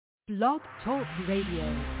Blog Talk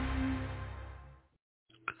Radio.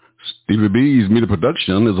 Stevie B's Media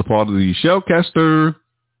Production is a part of the Shellcaster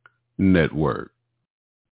Network.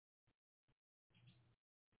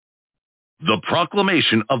 The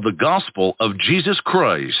proclamation of the gospel of Jesus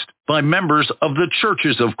Christ by members of the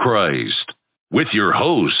Churches of Christ. With your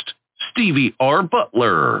host, Stevie R.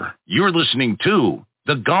 Butler. You're listening to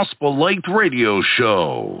the Gospel Light Radio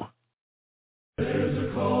Show. There's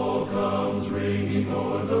a call comes ringing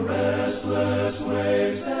o'er the restless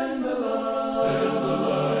waves. Send the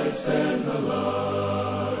light, send the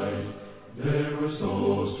light. There are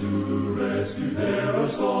souls to rescue, there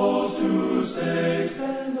are souls to save.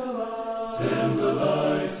 Send the light, send the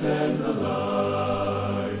light, send the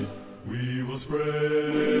light. We will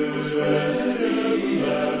spread the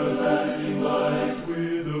everlasting light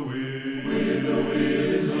with the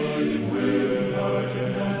wind, leading with heart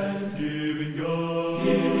and hand, giving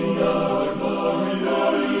God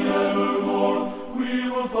glory evermore. We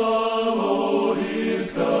will follow His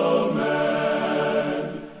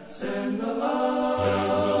command. Send the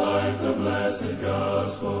light, the blessed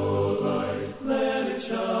gospel light. Let it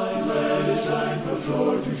shine from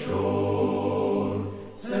shore to shore.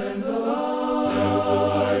 Send the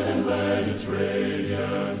light, and let its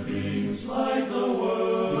radiant beams light the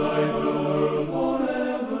world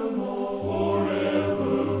forevermore.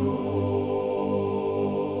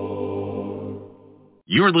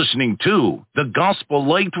 You're listening to the Gospel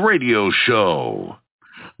Light Radio Show.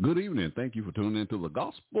 Good evening. Thank you for tuning into the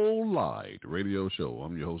Gospel Light Radio Show.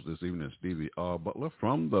 I'm your host this evening, Stevie R. Butler,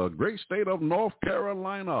 from the great state of North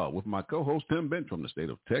Carolina, with my co-host Tim Bench from the state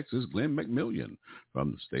of Texas, Glenn McMillian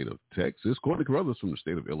from the state of Texas, Courtney Carruthers from the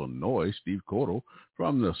state of Illinois, Steve Cordell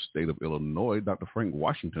from the state of Illinois, Dr. Frank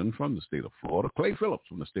Washington from the state of Florida, Clay Phillips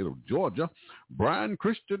from the state of Georgia, Brian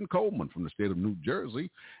Christian Coleman from the state of New Jersey,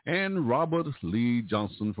 and Robert Lee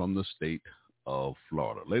Johnson from the state of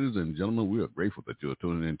Florida. Ladies and gentlemen, we are grateful that you are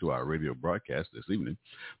tuning into our radio broadcast this evening.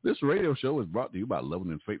 This radio show is brought to you by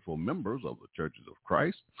loving and faithful members of the Churches of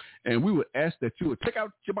Christ, and we would ask that you would take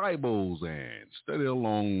out your Bibles and study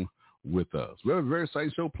along with us. We have a very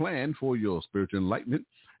exciting show planned for your spiritual enlightenment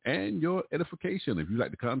and your edification. If you'd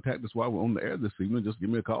like to contact us while we're on the air this evening, just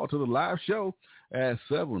give me a call to the live show at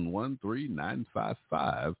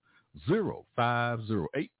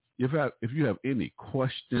 713-955-0508. If you have any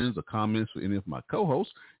questions or comments for any of my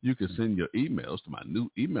co-hosts, you can send your emails to my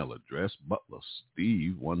new email address,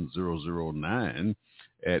 butlersteve1009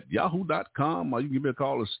 at yahoo.com, or you can give me a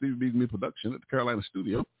call at Stevie B's Media Production at the Carolina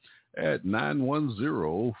studio at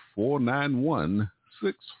 910-491-6405.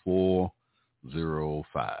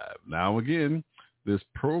 Now again, this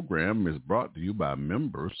program is brought to you by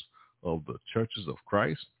members of the Churches of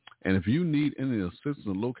Christ, and if you need any assistance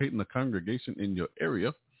in locating a congregation in your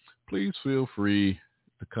area, please feel free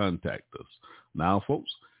to contact us. Now, folks,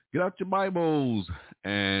 get out your Bibles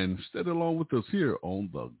and study along with us here on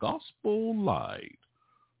the Gospel Light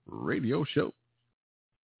Radio Show.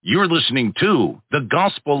 You're listening to the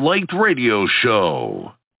Gospel Light Radio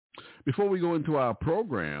Show. Before we go into our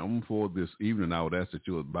program for this evening, I would ask that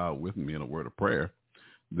you would bow with me in a word of prayer,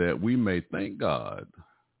 that we may thank God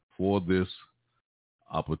for this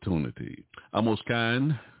opportunity. Our most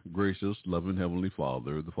kind, gracious, loving Heavenly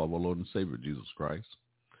Father, the Father, our Lord and Savior, Jesus Christ.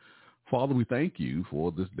 Father, we thank you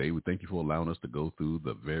for this day. We thank you for allowing us to go through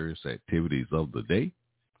the various activities of the day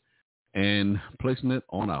and placing it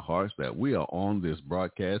on our hearts that we are on this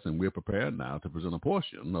broadcast, and we're prepared now to present a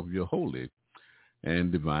portion of your holy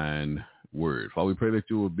and divine word. Father, we pray that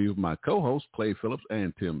you will be with my co-hosts, Clay Phillips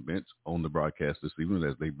and Tim Bench, on the broadcast this evening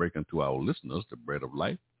as they break into our listeners the bread of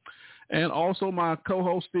life. And also my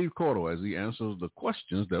co-host, Steve Cordell, as he answers the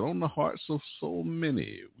questions that are on the hearts of so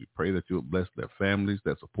many. We pray that you will bless their families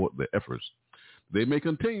that support their efforts. They may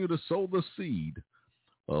continue to sow the seed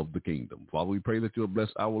of the kingdom. Father, we pray that you will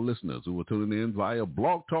bless our listeners who are tuning in via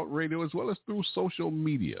Blog Talk Radio as well as through social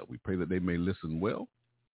media. We pray that they may listen well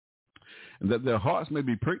and that their hearts may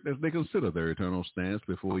be pricked as they consider their eternal stance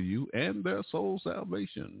before you and their soul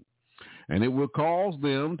salvation. And it will cause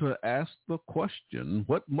them to ask the question,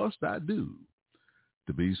 what must I do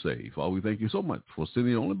to be saved? Father, we thank you so much for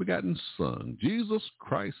sending your only begotten Son, Jesus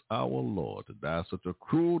Christ our Lord, to die such a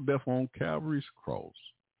cruel death on Calvary's cross.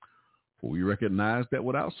 For we recognize that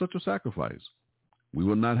without such a sacrifice, we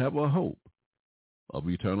will not have a hope of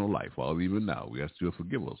eternal life. Father, even now, we ask you to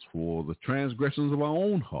forgive us for the transgressions of our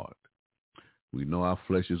own heart. We know our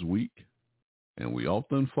flesh is weak, and we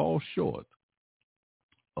often fall short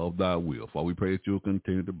of thy will. Father, we pray that you will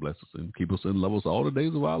continue to bless us and keep us and love us all the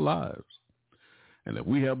days of our lives. And that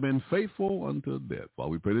we have been faithful unto death.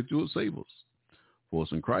 Father, we pray that you will save us. For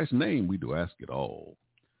us in Christ's name we do ask it all.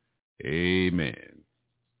 Amen.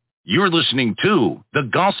 You're listening to the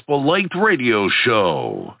Gospel Light Radio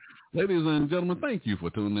Show. Ladies and gentlemen, thank you for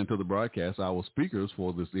tuning into the broadcast. Our speakers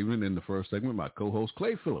for this evening in the first segment, my co-host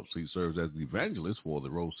Clay Phillips. He serves as the evangelist for the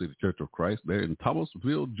Rose City Church of Christ there in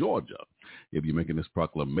Thomasville, Georgia. He'll be making this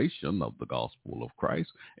proclamation of the gospel of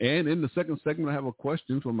Christ. And in the second segment, I have a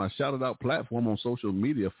question from my shouted out platform on social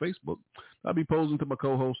media, Facebook. I'll be posing to my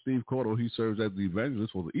co-host Steve Cordell. He serves as the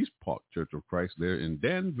evangelist for the East Park Church of Christ there in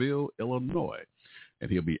Danville, Illinois. And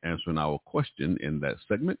he'll be answering our question in that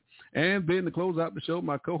segment. And then to close out the show,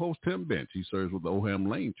 my co-host Tim Bench. He serves with the Oham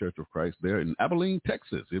Lane Church of Christ there in Abilene,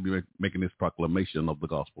 Texas. He'll be making this proclamation of the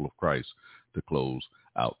gospel of Christ to close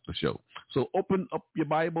out the show. So open up your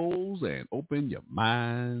Bibles and open your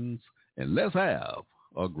minds, and let's have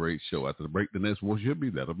a great show. After the break, the next voice should be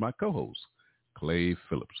that of my co-host, Clay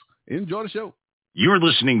Phillips. Enjoy the show. You're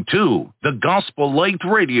listening to the Gospel Light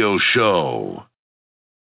Radio Show.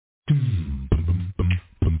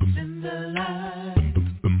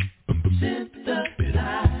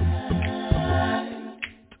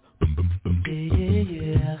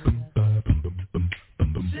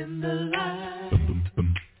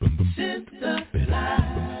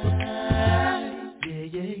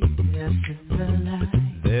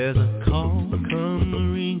 There's a call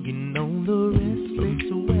come ringing on the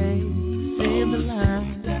restless way. Send the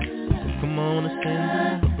line, come on and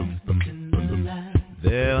send the line.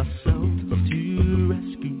 There are souls to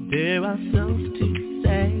rescue, there are souls to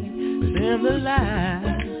save. Send the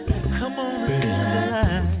line, come on and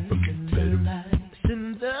send the line. Send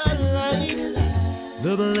the line,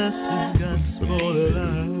 the blessed gospel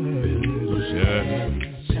light shine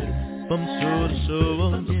from shore to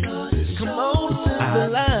shore. Come on, send the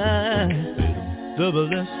line, the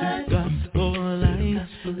blessed gospel light,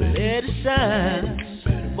 let it shine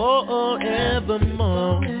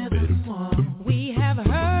forevermore. We have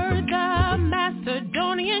heard the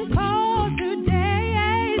Macedonian call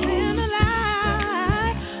today. Send the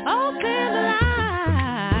light, oh send the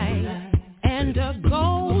light, and a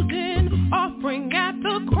golden offering at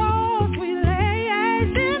the cross we lay.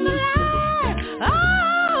 Send the light,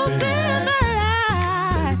 oh send the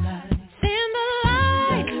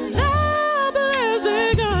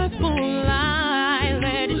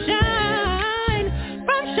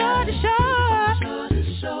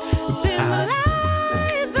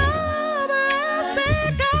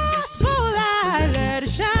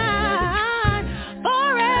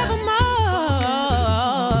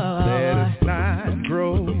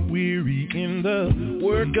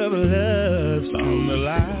of love on the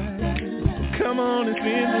line. Come on and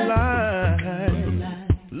spin the line.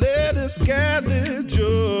 Let us gather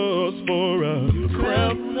just for a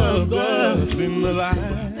crown of love in the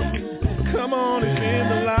line. Come on and spin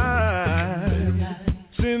the line.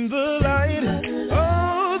 Send the light.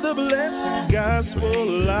 Oh, the blessed gospel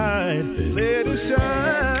light. Let it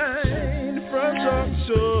shine from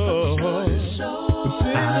shore to shore.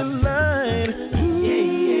 Send the light.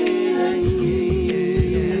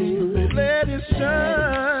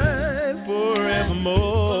 Shine forevermore.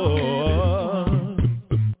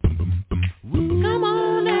 Come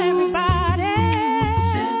on, everybody.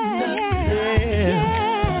 Yeah.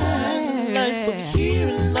 Life of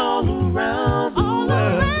healing all around the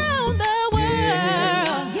world.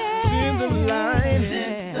 Yeah. In the light.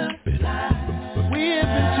 We have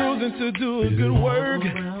been chosen to do a good work.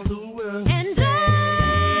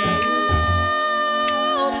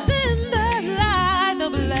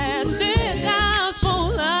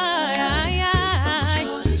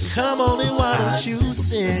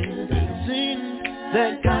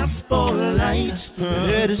 That gospel light,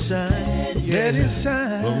 let it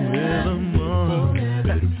shine forevermore.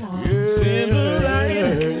 In the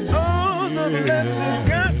light, oh, the blessed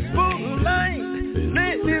gospel light,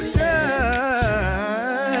 let it shine.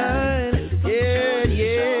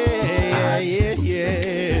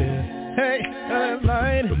 Yeah. Hey, that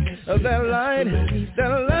light, that light,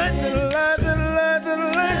 that light.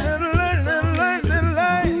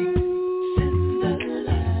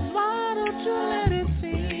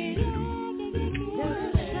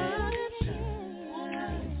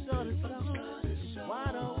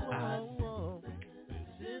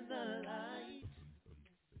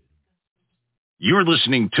 You're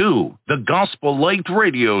listening to the Gospel Light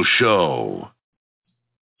Radio Show.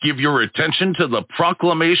 Give your attention to the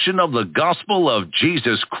proclamation of the gospel of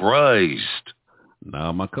Jesus Christ.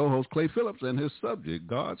 Now my co-host Clay Phillips and his subject,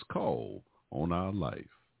 God's call on our life.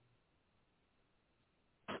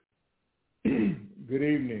 Good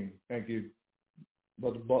evening. Thank you,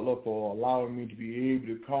 Brother Butler, for allowing me to be able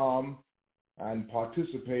to come and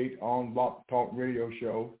participate on Block Talk Radio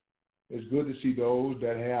Show. It's good to see those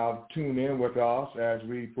that have tuned in with us as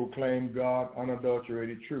we proclaim God's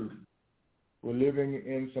unadulterated truth. We're living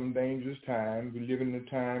in some dangerous times. We're living in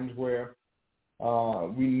times where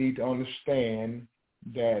we need to understand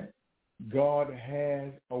that God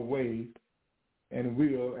has a way and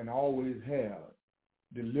will and always have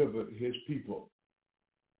delivered his people.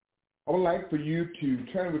 I would like for you to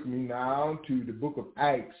turn with me now to the book of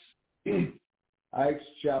Acts, Acts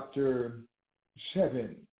chapter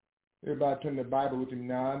 7. Everybody turn the Bible with me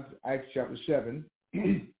now, Acts chapter 7.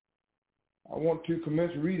 I want to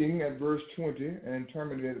commence reading at verse 20 and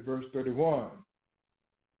terminate at verse 31.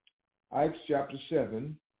 Acts chapter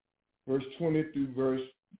 7, verse 20 through verse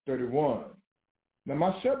 31. Now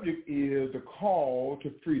my subject is the call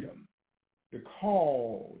to freedom. The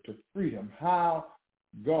call to freedom. How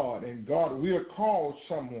God will call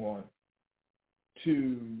someone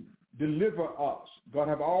to deliver us. God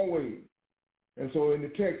have always. And so in the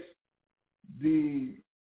text, the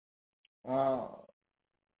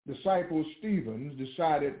disciple Stephen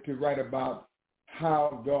decided to write about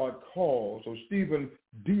how God calls. So Stephen's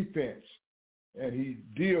defense, and he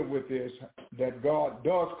deals with this, that God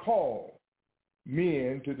does call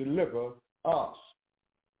men to deliver us.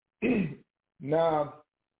 Now,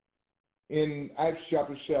 in Acts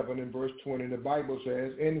chapter 7 and verse 20, the Bible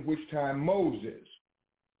says, in which time Moses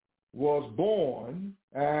was born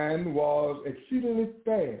and was exceedingly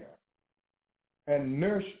fair and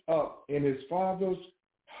nursed up in his father's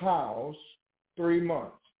house 3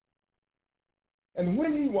 months. And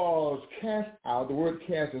when he was cast out, the word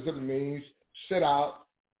cast simply means set out,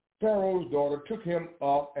 Pharaoh's daughter took him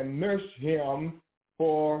up and nursed him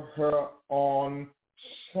for her own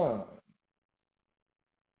son.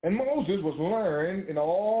 And Moses was learned in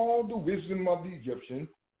all the wisdom of the Egyptians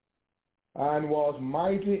and was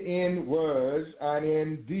mighty in words and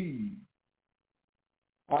in deed.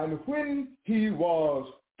 And when he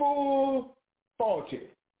was full 40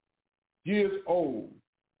 years old,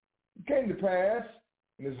 it came to pass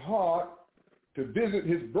in his heart to visit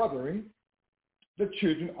his brethren, the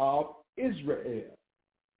children of Israel.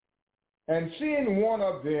 And seeing one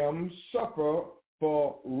of them suffer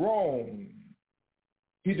for wrong,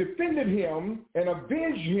 he defended him and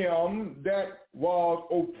avenged him that was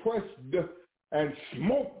oppressed and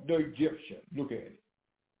smote the Egyptian. Look at it.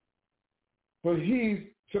 But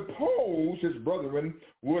he supposed his brethren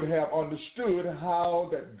would have understood how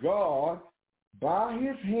that God, by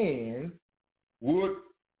his hand, would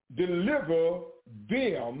deliver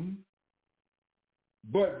them,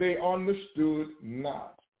 but they understood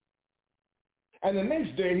not. And the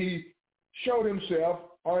next day he showed himself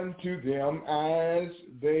unto them as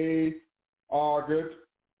they argued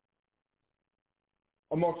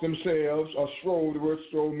amongst themselves, or strove, the word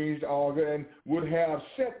strove means to argue, and would have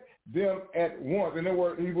set them at once. In other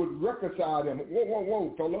words, he would reconcile them.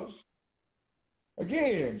 Whoa, fellas.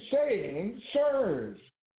 Again, saying, sirs,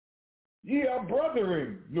 ye are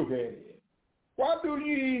brethren. Look at it. Why do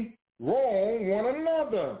ye wrong one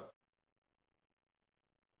another?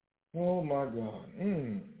 Oh, my God.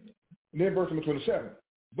 Then verse number 27.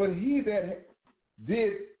 But he that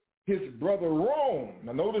did his brother wrong,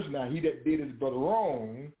 now notice now, he that did his brother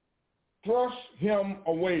wrong, thrust him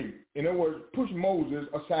away. In other words, push Moses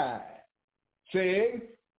aside, saying,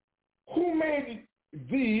 who made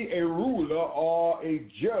thee a ruler or a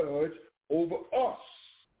judge over us?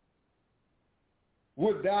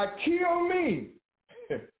 Would thou kill me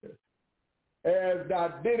as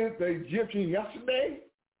thou didst the Egyptian yesterday?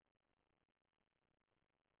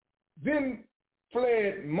 Then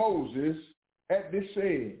fled Moses at this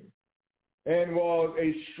saying, and was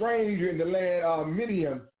a stranger in the land of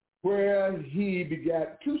Midian, where he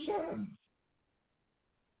begat 2 sons.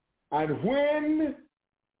 And when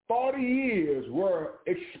 40 years were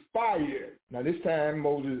expired, now this time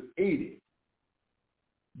Moses 80,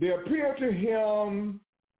 there appeared to him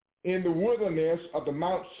in the wilderness of the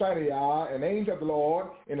Mount Sinai an angel of the Lord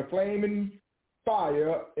in a flaming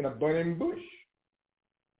fire in a burning bush.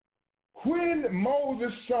 When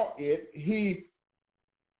Moses saw it, he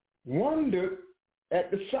wondered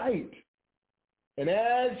at the sight. And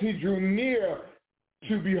as he drew near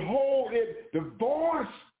to behold it, the voice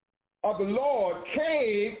of the Lord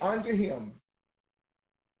came unto him.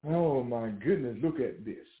 Oh, my goodness, look at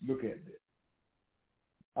this. Look at this.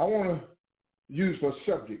 I want to use for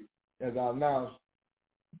subject, as I announced,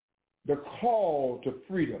 the call to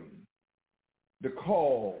freedom. The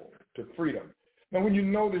call to freedom. Now, when you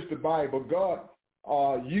notice the Bible, God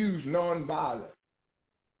used nonviolence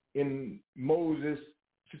in Moses'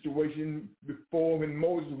 situation before when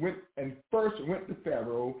Moses first went to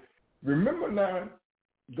Pharaoh. Remember now,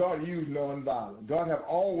 God used nonviolence. God have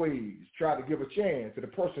always tried to give a chance to the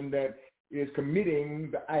person that is committing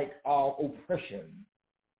the act of oppression,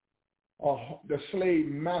 the slave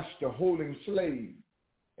master holding slaves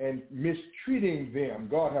and mistreating them.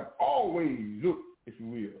 God have always looked, if you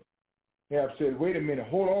will, have said, wait a minute,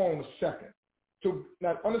 hold on a second. So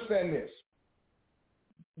now understand this.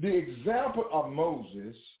 The example of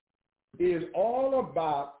Moses is all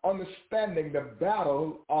about understanding the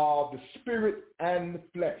battle of the spirit and the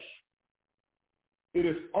flesh. It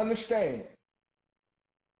is understand.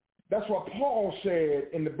 That's what Paul said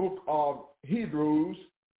in the book of Hebrews.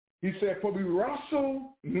 He said, for we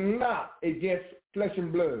wrestle not against flesh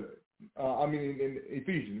and blood. In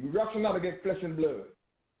Ephesians. We wrestle not against flesh and blood,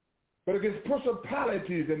 but against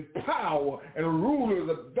principalities and power and rulers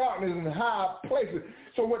of darkness in high places.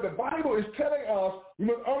 So what the Bible is telling us, we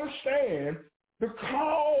must understand the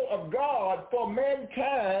call of God for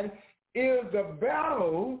mankind is the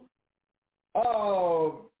battle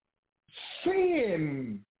of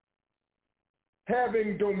sin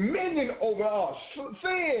having dominion over us.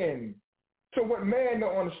 Sin. So what man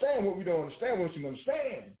don't understand, what we don't understand, what we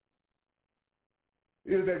understand,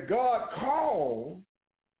 is that God called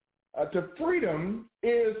to freedom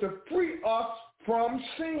is to free us from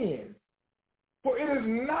sin. For it is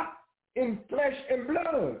not in flesh and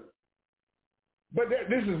blood. But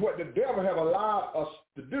this is what the devil have allowed us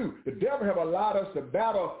to do. The devil have allowed us to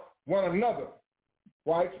battle one another.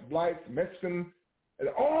 Whites, blacks, Mexicans, and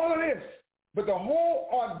all of this. But the whole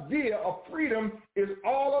idea of freedom is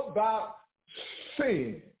all about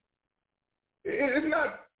sin. It's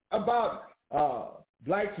not about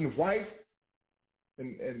blacks and whites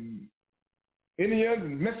and Indians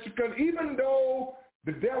and Mexicans, even though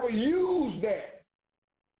the devil used that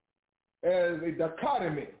as a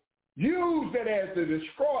dichotomy, used that as to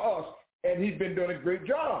destroy us, and he's been doing a great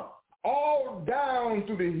job all down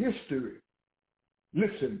through the history.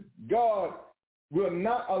 Listen, God will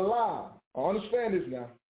not allow, I understand this now,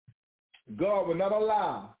 God will not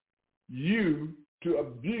allow you to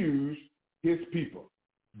abuse his people.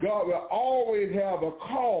 God will always have a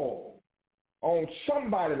call on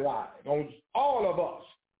somebody's life, on all of us.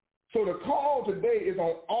 So the call today is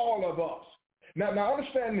on all of us. Now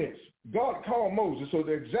understand this. God called Moses. So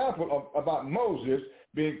the example about Moses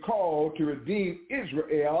being called to redeem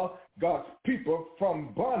Israel, God's people,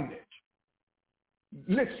 from bondage.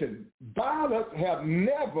 Listen, violence have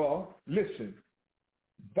never,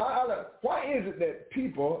 violence, why is it that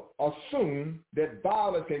people assume that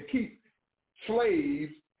violence can keep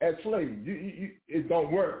slaves as slaves? It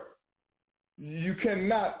don't work. You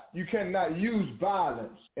cannot use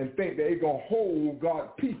violence and think that it's going to hold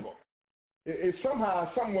God's people. It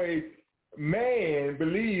somehow, some way, man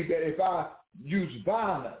believes that if I use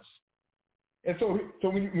violence, and so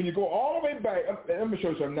when you go all the way back, let me show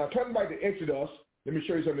you something. Now turn back to Exodus. Let me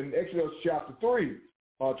show you something in Exodus chapter 1,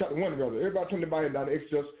 brother. Everybody turn the Bible down to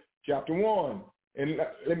Exodus chapter 1. And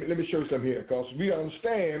let me show you something here, because we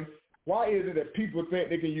understand why is it that people think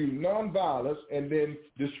they can use nonviolence and then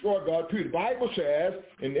destroy God's people. The Bible says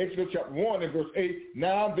in Exodus chapter 1 and verse 8,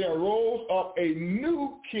 now there rose up a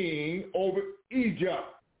new king over Egypt.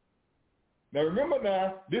 Now remember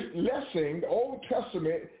now, this lesson, the Old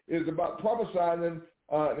Testament, is about prophesying,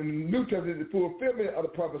 and the New Testament is the fulfillment of the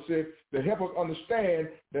prophecy to help us understand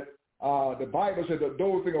that the Bible says that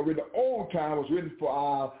those things are written in the old time was written for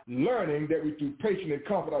our learning, that we through patience and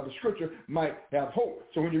comfort of the scripture might have hope.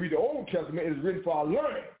 So when you read the Old Testament, it is written for our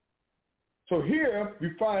learning. So here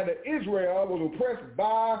we find that Israel was oppressed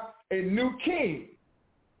by a new king.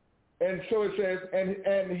 And so it says,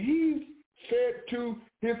 and he said to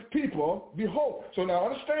his people, behold. So now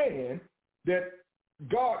understand that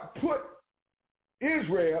God put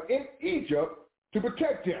Israel in Egypt to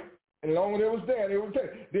protect them. And as long as they was there, they were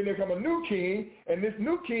protected. Then there come a new king, and this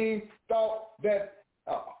new king thought that,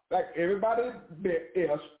 like everybody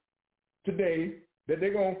else today, that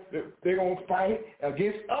they're gonna fight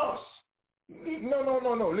against us.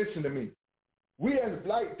 No. Listen to me. We as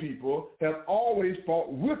black people have always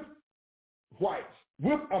fought with whites,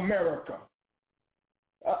 with America.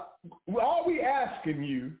 All we asking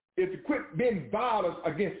you is to quit being violent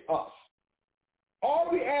against us. All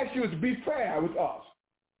we ask you is to be fair with us.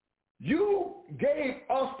 You gave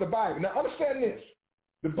us the Bible. Now understand this.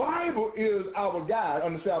 The Bible is our guide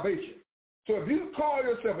on the salvation. So if you call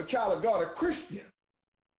yourself a child of God, a Christian,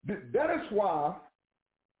 that is why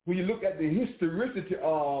when you look at the historicity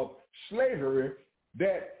of slavery,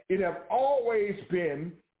 that it has always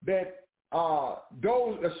been that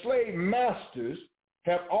those slave masters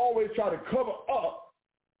have always tried to cover up.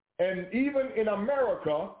 And even in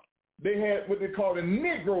America, they had what they call the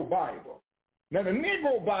Negro Bible. Now, the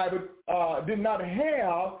Negro Bible did not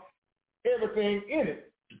have everything in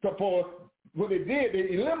it. For what they did,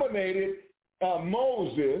 they eliminated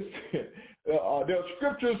Moses. There are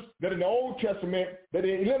scriptures that in the Old Testament that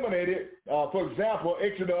they eliminated. For example,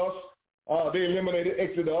 Exodus. They eliminated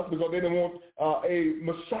Exodus because they didn't want a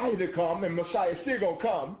Messiah to come, and Messiah is still going to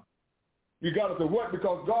come. Regardless of what,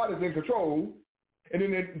 because God is in control. And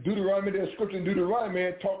then in Deuteronomy, there's scripture in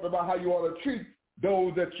Deuteronomy talking about how you ought to treat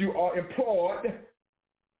those that you are employed.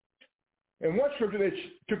 And one scripture they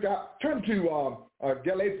took out, turn to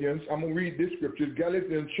Galatians. I'm going to read this scripture.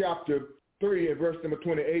 Galatians chapter 3 and verse number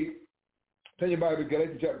 28. Turn your Bible to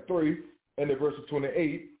Galatians chapter 3 and the verse of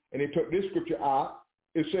 28. And they took this scripture out.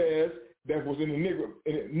 It says, that was in the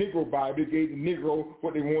Negro Bible. They gave the Negro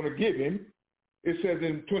what they want to give him. It says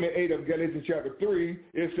in 28 of Galatians chapter 3,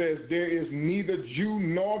 it says, there is neither Jew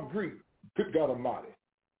nor Greek. Good God Almighty.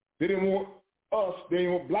 They didn't want us, they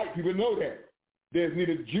didn't want black people to know that. There's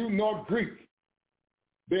neither Jew nor Greek.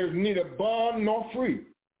 There's neither bond nor free.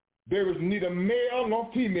 There is neither male nor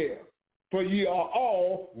female. For ye are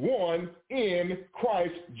all one in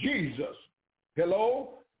Christ Jesus.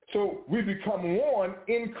 Hello? So we become one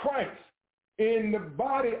in Christ, in the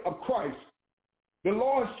body of Christ, the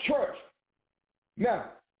Lord's church.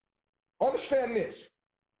 Now, understand this,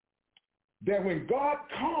 that when God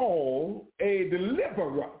called a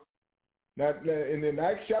deliverer, now in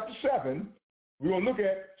Acts chapter 7, we're going to look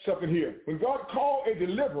at something here. When God called a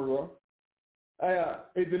deliverer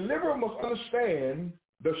must understand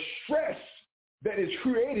the stress that is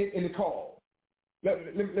created in the call.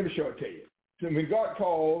 Let me show it to you. So when God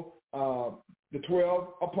called the 12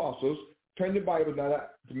 apostles, turn your Bible now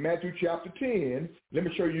to Matthew chapter 10. Let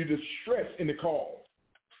me show you the stress in the call.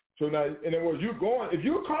 So now, in other words, if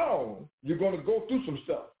you're called, you're going to go through some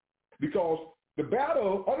stuff. Because the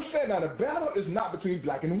battle, understand now, the battle is not between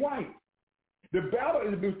black and white. The battle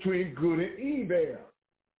is between good and evil.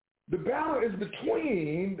 The battle is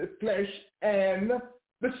between the flesh and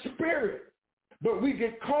the spirit. But we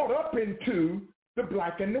get caught up into the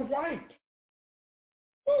black and the white.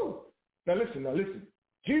 Woo. Now listen.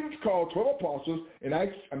 Jesus called 12 apostles in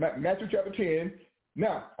Matthew chapter 10.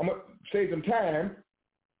 Now, I'm going to save some time.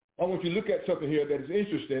 I want you to look at something here that is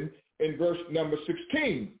interesting in verse number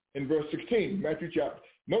 16. In verse 16, Matthew chapter.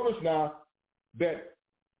 Notice now that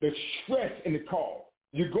the stress in the call.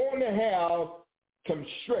 You're going to have some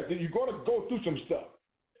stress. You're going to go through some stuff.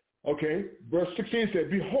 Okay? Verse 16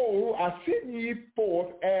 said, behold, I send ye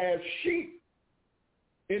forth as sheep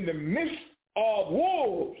in the midst of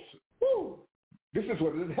wolves. Woo. This is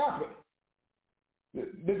what is happening.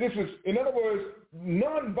 This is, in other words,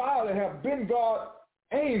 nonviolent have been God's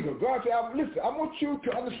anger. God said, listen, I want you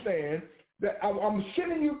to understand that I'm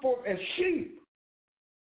sending you forth as sheep,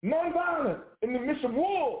 nonviolent, in the midst of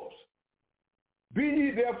wolves. Be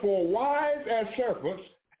ye therefore wise as serpents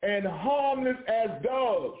and harmless as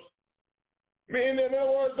doves. In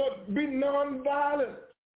other words, be nonviolent,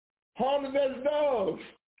 harmless as doves.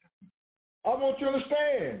 I want you to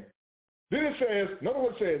understand. Then it says, notice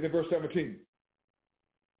what it says in verse 17.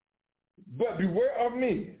 But beware of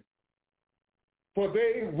me, for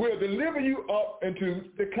they will deliver you up into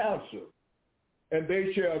the council, and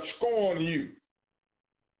they shall scorn you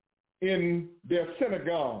in their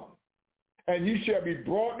synagogue, and you shall be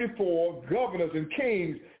brought before governors and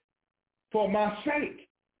kings for my sake,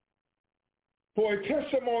 for a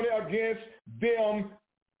testimony against them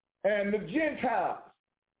and the Gentiles.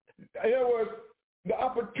 In other words, the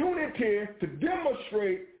opportunity to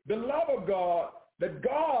demonstrate the love of God, that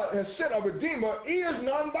God has sent a Redeemer, is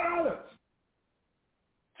nonviolence.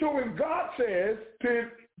 So when God says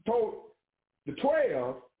told the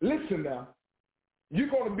 12, listen now, you're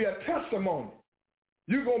going to be a testimony.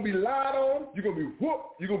 You're going to be lied on. You're going to be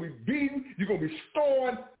whooped. You're going to be beaten. You're going to be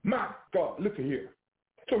stoned. My God, look at here.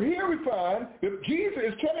 So here we find that Jesus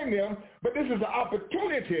is telling them, but this is an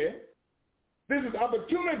opportunity. This is an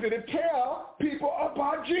opportunity to tell people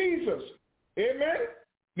about Jesus. Amen?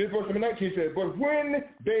 This verse number 19 says, but when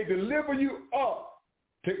they deliver you up,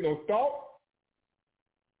 take no thought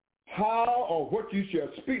how or what you shall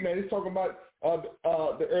speak. Now, he's talking about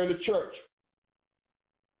the early church.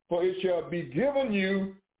 For it shall be given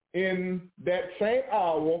you in that same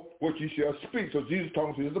hour what you shall speak. So Jesus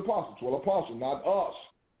talking to his apostles, 12 apostles, not us.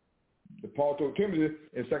 The Paul told Timothy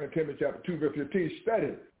in 2 Timothy chapter 2, verse 15,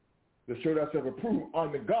 study to show thyself approved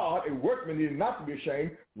unto God, a workman needing not to be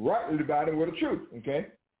ashamed, rightly dividing word of truth. Okay?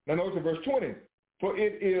 Now notice in verse 20, for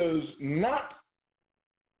it is not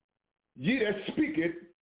ye that speak it,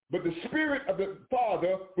 but the Spirit of the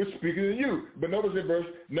Father which speaketh in you. But notice in verse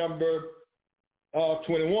number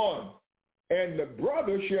 21, and the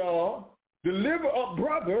brother shall deliver up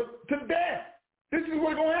brothers to death. This is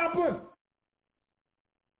what's going to happen.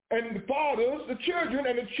 And the fathers, the children,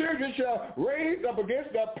 and the children shall raise up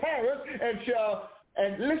against their parents and shall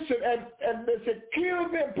they shall kill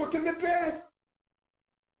them, put them to death.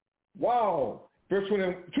 Wow. Verse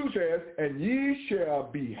 22 says, and ye shall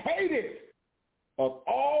be hated of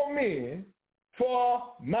all men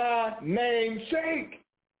for my name's sake.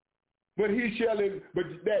 But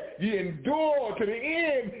that ye endure to the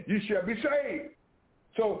end, ye shall be saved.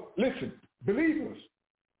 So listen, believers,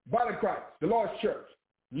 body of Christ, the Lord's church,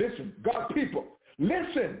 listen, God's people,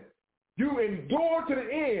 listen. You endure to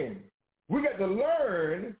the end. We got to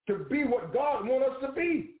learn to be what God wants us to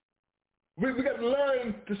be. We got to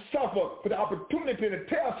learn to suffer for the opportunity to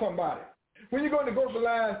tell somebody. When you go in the grocery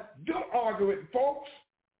line, don't argue with folks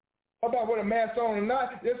about whether a mask on or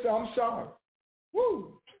not. Just say, I'm sorry.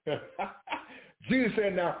 Woo. Jesus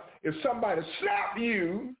said, now, if somebody slap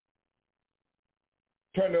you,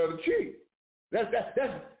 turn the other cheek. That's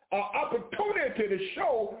an opportunity to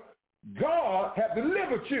show God has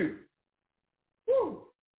delivered you. Woo.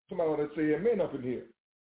 Somebody ought to say amen up in here.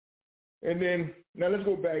 And then, now let's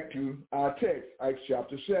go back to our text, Acts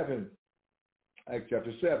chapter 7. Acts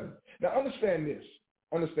chapter 7. Now understand this,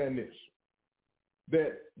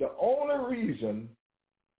 that the only reason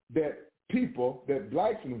that people, that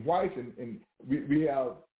blacks and whites, and we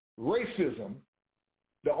have racism,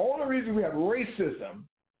 the only reason we have racism,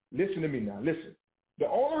 listen to me now, listen. The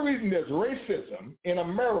only reason there's racism in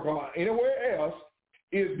America or anywhere else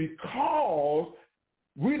is because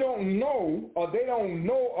we don't know, or they don't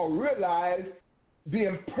know or realize the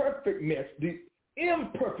imperfectness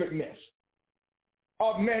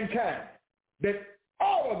of mankind, that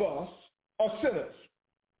all of us are sinners.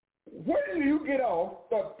 When do you get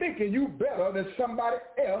off of thinking you better than somebody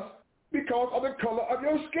else because of the color of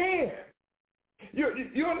your skin?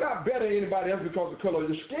 You're not better than anybody else because of the color of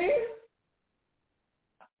your skin.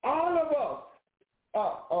 All of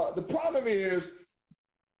us. The problem is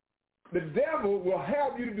the devil will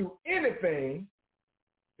have you to do anything.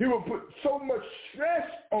 He will put so much stress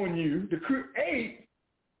on you to create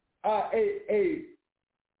a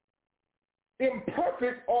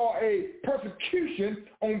imperfect or a persecution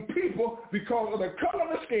on people because of the color of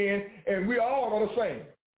the skin, and we all are the same.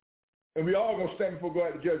 And we all going to stand before God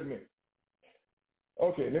at the judgment.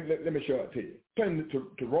 Okay, let me show it to you. Turn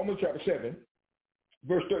to Romans chapter 7,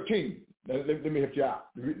 verse 13. Let me help you out.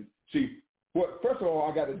 See, first of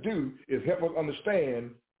all I got to do is help us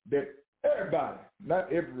understand that everybody,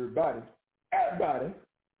 not everybody,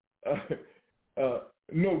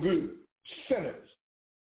 no good, sinners.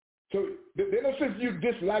 So they don't see you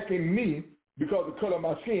disliking me because of the color of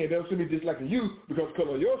my skin. They don't see me disliking you because of the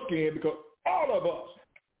color of your skin, because all of us.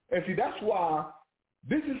 And see, that's why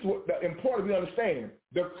this is what the important we understand.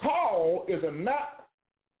 The call is not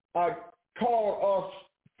call us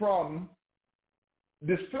from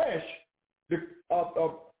this flesh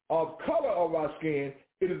of color of our skin.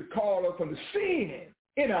 It is the call us from the sin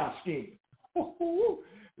in our skin.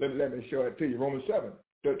 Let me show it to you. Romans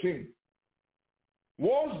 7:13.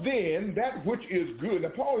 Was then that which is good, now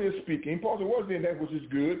Paul is speaking, Paul said, was then that which is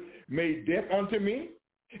good made death unto me?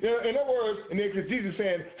 In other words, and then Jesus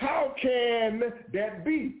saying, how can that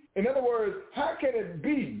be? In other words, how can it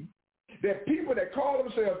be that people that call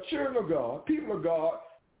themselves children of God, people of God,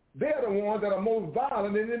 they're the ones that are most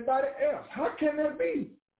violent than anybody else? How can that be?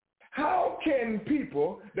 How can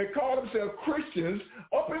people that call themselves Christians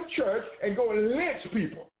up in church and go and lynch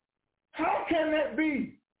people? How can that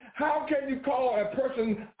be? How can you call a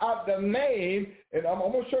person out their name, and I'm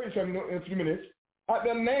going to show you something in a few minutes, out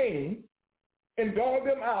their name, and dog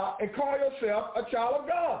them out and call yourself a child of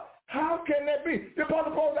God? How can that be? The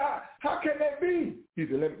Apostle Paul said, how can that be? He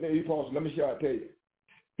said, let me show it to you.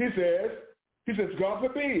 He says, God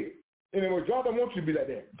forbid. In other words, God don't want you to be like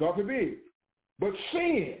that. God forbid. But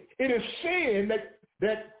sin, it is sin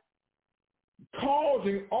that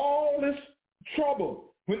causing all this trouble.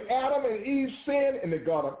 When Adam and Eve sinned in the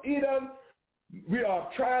Garden of Eden, we are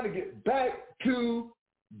trying to get back to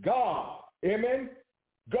God. Amen?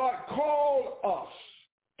 God called us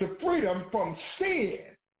to freedom from sin.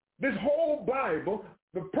 This whole Bible,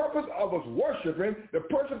 the purpose of us worshiping, the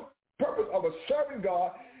purpose of us serving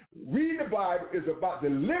God, reading the Bible is about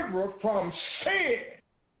deliverance from sin.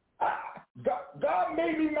 God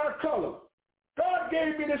made me my color. God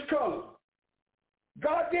gave me this color.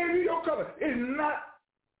 God gave me your color. It's not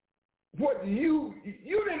what you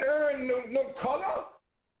didn't earn no color.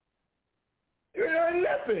 You didn't earn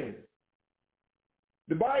nothing.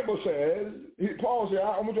 The Bible says, Paul said,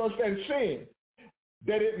 I want you to understand sin,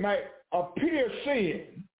 that it might appear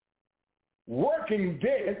sin, working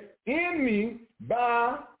death in me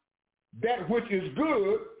by that which is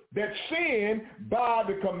good, that sin by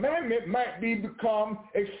the commandment might be become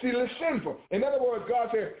exceedingly sinful. In other words, God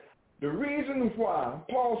said,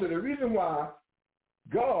 Paul said, the reason why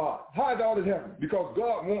God, how is all this happening? Because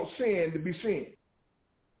God wants sin to be sin.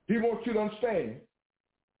 He wants you to understand,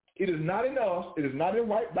 it is not in us, it is not in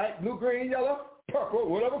white, black, blue, green, yellow, purple,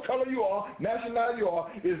 whatever color you are, nationality you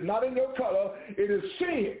are, it is not in your color, it is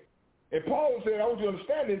sin. And Paul said, I want you to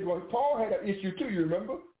understand this, because Paul had an issue too, you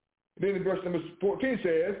remember? Then in verse number 14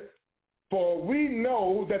 says, for we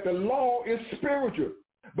know that the law is spiritual,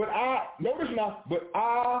 but I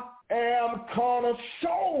am carnal,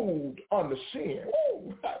 sold under sin.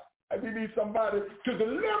 Ooh, we need somebody to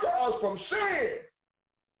deliver us from sin.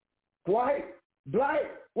 White, black,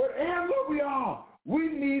 whatever we are, we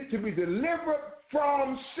need to be delivered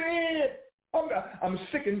from sin. I'm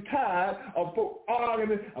sick and tired of folks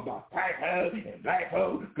arguing about white folk and black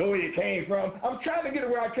folk, go where you came from. I'm trying to get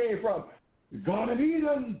where I came from. Garden of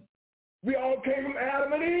Eden. We all came from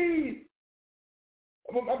Adam and Eve.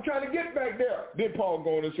 I'm trying to get back there. Then Paul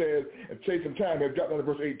goes and says, and take some time here, drop down to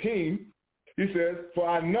verse 18. He says, for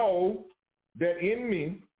I know that in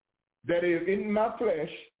me, that is in my flesh,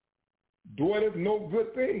 dwelleth no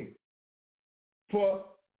good thing. For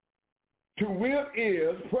to will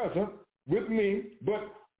is present with me,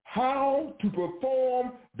 but how to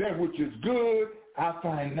perform that which is good, I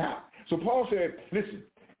find not. So Paul said, listen,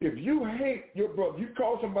 if you hate your brother, you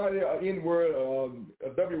call somebody an N-word, a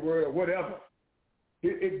W-word, or whatever,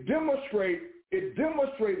 it demonstrates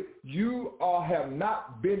you have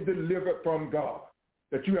not been delivered from God,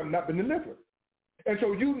 that you have not been delivered. And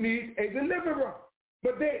so you need a deliverer.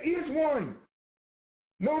 But there is one.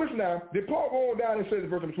 Notice now, did Paul go on down and says in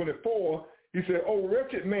verse 24, he said, oh,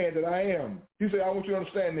 wretched man that I am. He said, I want you to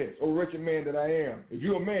understand this. Oh, wretched man that I am. If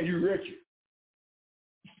you're a man, you're wretched.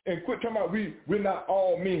 And quit talking about we're not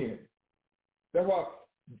all men. That's why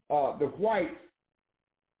the whites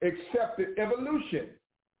accepted evolution.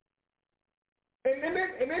 And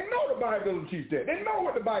they know the Bible doesn't teach that. They know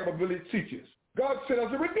what the Bible really teaches. God sent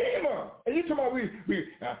us a redeemer. And you talking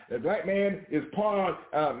about the black man is part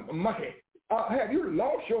monkey. Have you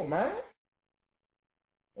lost your mind?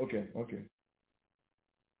 Okay.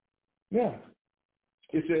 Now,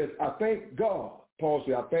 it says, I thank God. Paul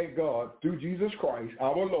said, I thank God through Jesus Christ,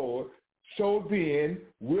 our Lord. So then,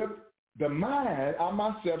 with the mind, I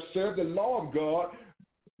myself serve the law of God,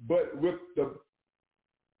 but with the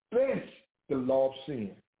flesh, the law of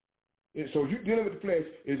sin. And so you dealing with the flesh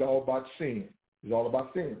is all about sin. It's all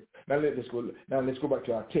about sin. Now let's go back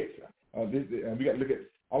to our text. We got to look at.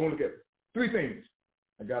 I want to look at three things.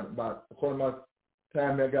 I got about, according to my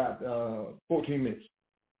time, I got 14 minutes.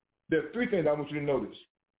 There are three things I want you to notice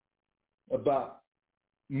about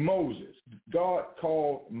Moses. God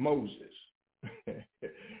called Moses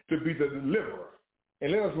to be the deliverer.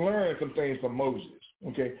 And let us learn some things from Moses.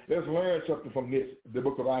 Okay? Let's learn something from this, the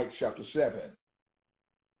book of Acts chapter 7.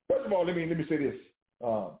 First of all, let me say this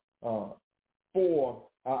before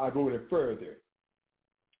I go any further.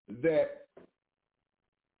 That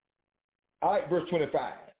verse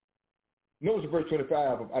 25. Notice verse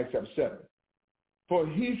 25 of Acts chapter 7. For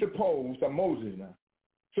he supposed, Moses now,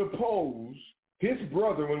 suppose his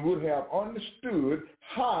brethren would have understood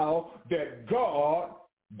how that God,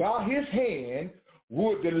 by his hand,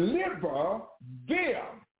 would deliver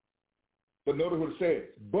them. But notice what it says.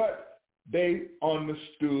 But they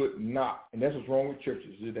understood not. And that's what's wrong with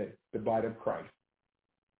churches today, the body of Christ.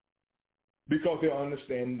 Because they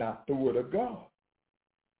understand not the word of God.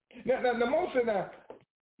 Now Moses,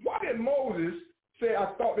 why did Moses say, I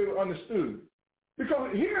thought they were understood?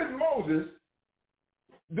 Because here is Moses,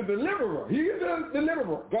 the deliverer. He is the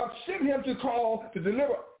deliverer. God sent him to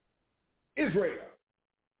deliver Israel,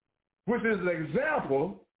 which is an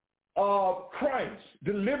example of Christ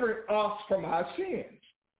delivering us from our sins.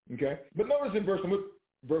 Okay? But notice in verse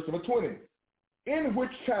number 20, in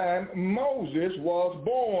which time Moses was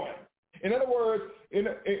born. In other words,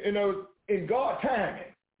 in God's timing.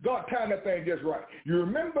 God timed that thing just right. You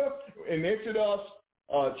remember in Exodus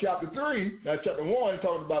chapter 3, now chapter 1, it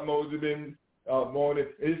talked about Moses being born.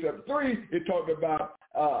 In chapter 3, it talked about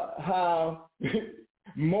how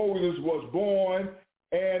Moses was born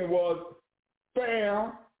and was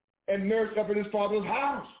fair and nursed up in his father's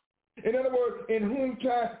house. In other words, in whom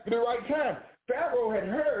time, at the right time. Pharaoh had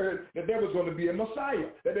heard that there was going to be a Messiah,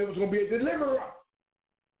 that there was going to be a deliverer.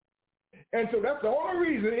 And so that's the only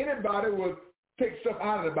reason anybody would take stuff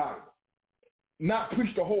out of the Bible, not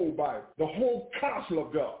preach the whole Bible, the whole counsel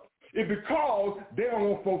of God. It's because they don't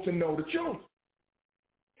want folks to know the truth.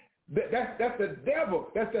 That's the devil.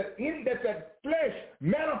 That's that flesh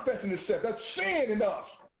manifesting itself. That's sin in us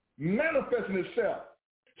manifesting itself.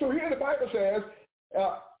 So here the Bible says,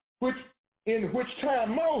 in which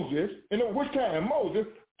time Moses,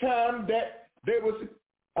 time that they was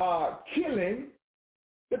killing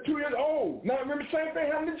the 2 years old. Now remember, the same thing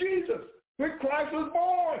happened to Jesus when Christ was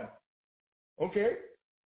born. Okay?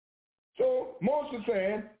 So Moses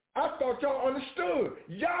saying, I thought y'all understood.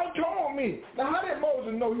 Y'all told me. Now how did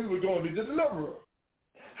Moses know he was going to be the deliverer?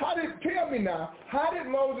 Tell me now, how did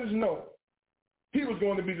Moses know he was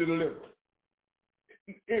going to be the deliverer?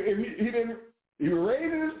 He was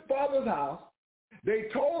raised in his father's house. They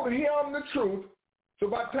told him the truth. So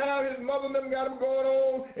by the time his mother and them got him going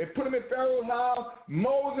on and put him in Pharaoh's house,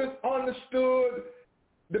 Moses understood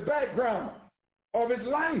the background of his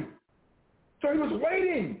life. So he was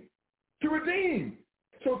waiting to redeem.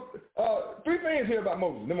 So three things here about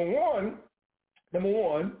Moses. Number one,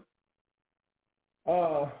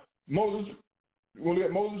 Moses, we'll look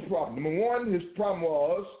at Moses' problem. Number one, his problem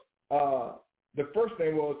was, the first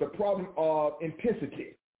thing was the problem of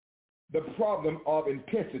intensity. The problem of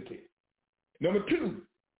intensity. Number two,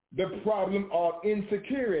 the problem of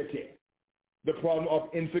insecurity. The problem of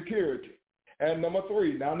insecurity. And number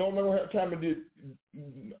three, now I know I'm going to have time to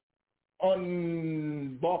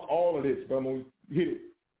unblock all of this, but I'm going to hit it.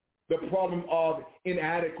 The problem of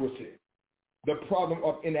inadequacy. The problem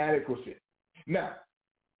of inadequacy. Now,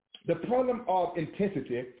 the problem of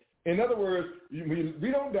intensity, in other words, we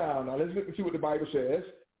read on down. Now let's look and see what the Bible says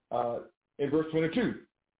in verse 22.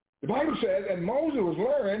 The Bible says, and Moses was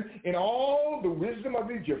learned in all the wisdom of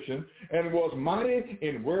the Egyptians and was mighty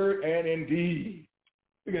in word and in deed.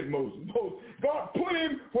 Look at Moses. God put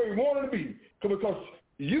him where he wanted to be because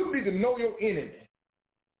you need to know your enemy.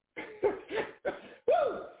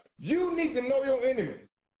 You need to know your enemy.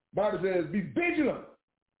 The Bible says, be vigilant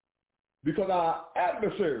because our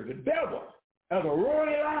adversary, the devil, as a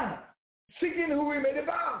roaring lion, seeking who he may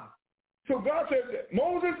devour. So God said,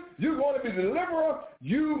 Moses, you're going to be the deliverer.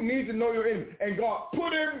 You need to know your enemy. And God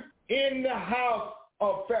put him in the house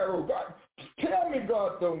of Pharaoh. God, tell me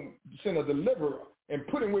God don't send a deliverer and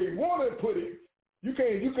put him where he wanted to put him. You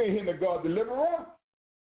can't hinder God deliverer.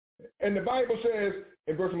 And the Bible says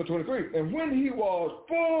in verse number 23, and when he was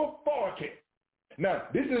full 40. Now,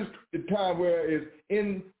 this is the time where it's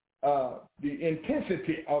in the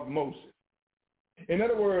intensity of Moses. In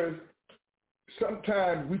other words,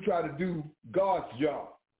 sometimes we try to do God's job.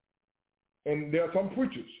 And there are some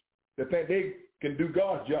preachers that think they can do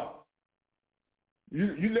God's job.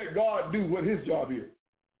 You let God do what his job is.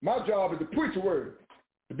 My job is to preach the word,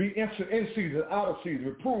 to be in season, out of season,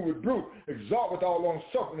 reprove, rebuke, exhort with all long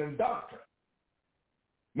suffering and doctrine.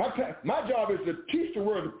 My job is to teach the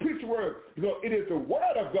word, to preach the word, because it is the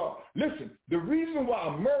word of God. Listen, the reason why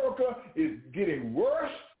America is getting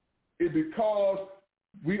worse is because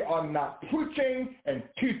we are not preaching and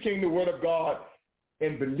teaching the word of God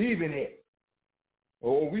and believing it.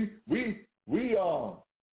 Oh, we can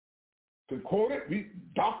quote it, we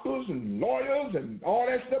doctors and lawyers and all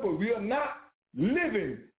that stuff, but we are not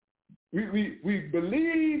living. We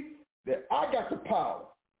believe that I got the power.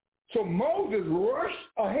 So Moses rushed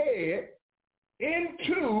ahead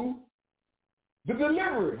into the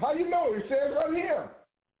delivery. How you know? It says right here.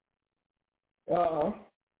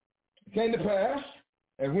 It came to pass,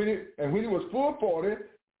 and when he was full 40,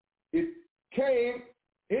 it came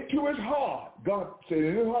into his heart. God said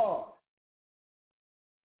in his heart,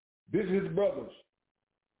 this is his brothers,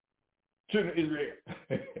 children of Israel.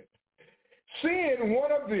 Seeing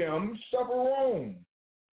one of them suffer wrong,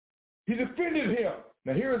 he defended him.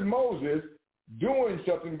 Now here is Moses doing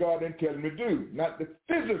something God didn't tell him to do, not to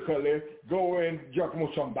physically go and jump on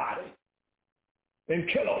somebody and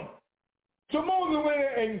kill him. So Moses went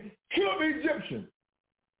and killed the Egyptian.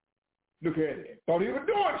 Look at it. Thought he was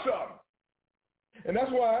doing something. And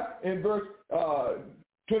that's why in verse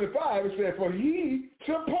 25 it says, for he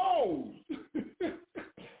supposed.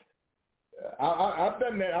 I've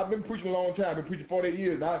done that. I've been preaching a long time. I've been preaching 48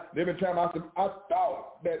 years. Now, there have been times I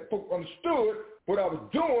thought that folks understood what I was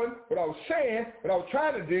doing, what I was saying, what I was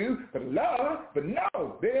trying to do, but no, they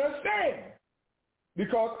didn't understand.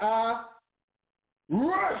 Because I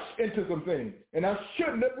rushed into some things, and I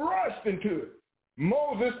shouldn't have rushed into it.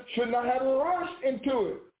 Moses should not have rushed into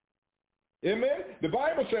it. Amen? The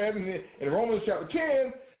Bible says in Romans chapter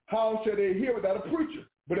 10, how shall they hear without a preacher?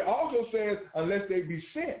 But it also says, unless they be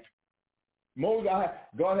sent. Moses,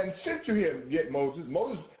 God hadn't sent you here yet, Moses.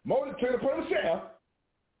 Moses took it upon himself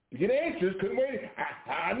to get anxious, couldn't wait.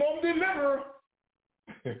 I know I'm the deliverer.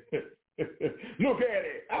 Look at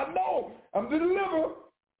it. I know I'm the deliverer.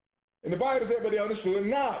 And the Bible said, but they understood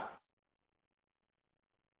not.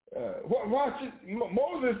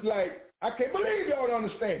 Moses like, I can't believe y'all don't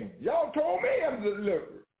understand. Y'all told me I'm the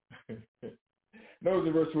deliverer. Notice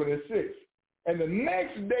in verse 26. And the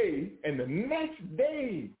next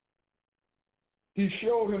day, he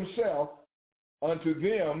showed himself unto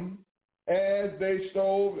them as they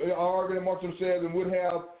strove, arguing amongst themselves, and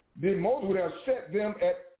Moses would have set them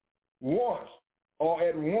at once, or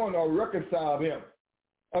reconcile them.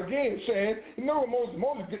 Again, saying, you know what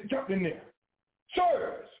Moses jumped in there.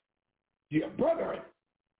 Sirs, dear brethren,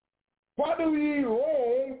 why do ye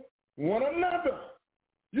wrong one another?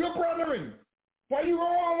 Your brethren, why you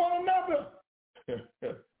wrong one another?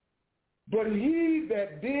 But he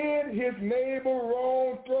that did his neighbor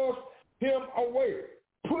wrong thrust him away,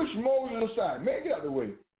 pushed Moses aside, man, get out of the way,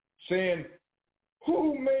 saying,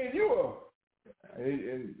 who made you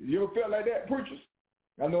you ever felt like that, preachers?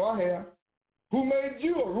 I know I have. Who made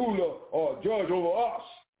you a ruler or judge over us?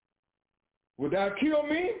 Would thou kill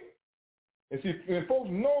me? And see, when folks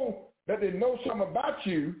know that they know something about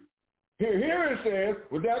you, here it says,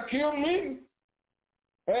 would thou kill me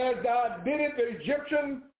as thou didst the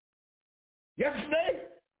Egyptian yesterday?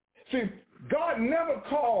 See, God had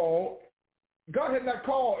not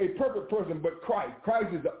called a perfect person but Christ.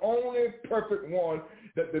 Christ is the only perfect one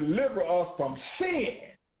that delivers us from sin.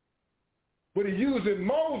 But he uses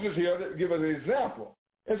Moses here to give us an example.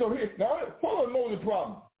 And so now, what was Moses'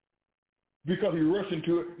 problem? Because he rushed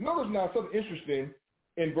into it. Notice now something interesting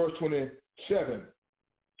in verse 27.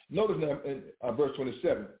 Notice now in verse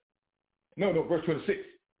 27. Verse 26.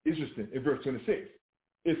 Interesting, in verse 26.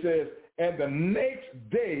 It says, and the next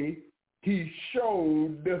day he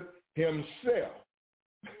showed himself.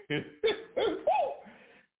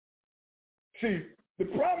 See, the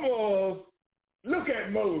problem was, look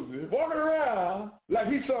at Moses walking around like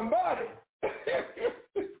he's somebody.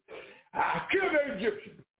 I killed the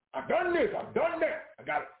Egyptian. I've done this. I've done that. I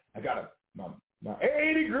got my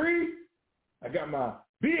AA degree. I got my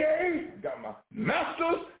BA. I got my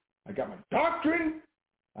master's. I got my doctrine.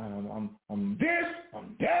 I'm this.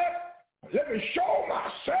 I'm that. Let me show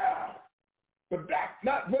myself. But that's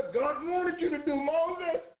not what God wanted you to do,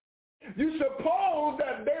 Moses. You suppose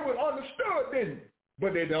that they would understood, didn't you?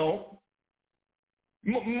 But they don't.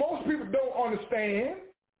 Most people don't understand.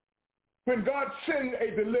 When God sends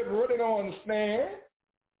a deliverer, they don't understand.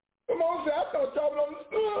 But Moses said, I thought y'all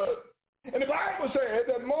understood. And the Bible says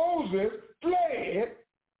that Moses fled.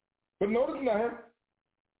 But notice now,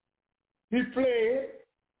 he fled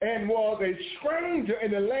and was a stranger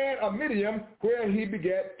in the land of Midian, where he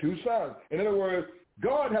begat 2 sons. In other words,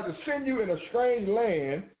 God has to send you in a strange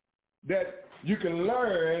land that you can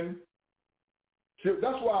learn.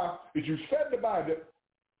 That's why, if you study the Bible,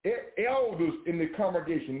 elders in the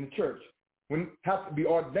congregation, in the church, when have to be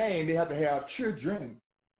ordained, they have to have children.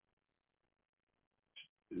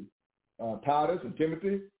 Titus and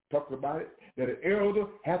Timothy talk about it, that an elder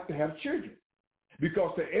has to have children.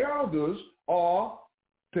 Because the elders are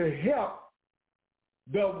to help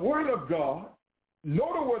the Word of God,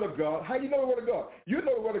 know the Word of God. How do you know the Word of God? You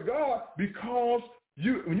know the Word of God because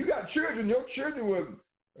when you got children, your children will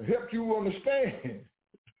help you understand.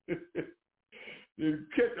 You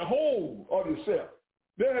catch a hold of yourself.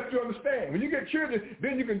 They'll help you understand. When you get children,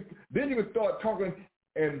 then you can start talking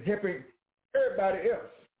and helping everybody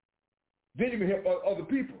else. Then you can help other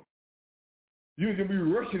people. You can be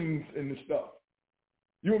rushing in the stuff.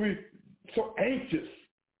 You'll be so anxious.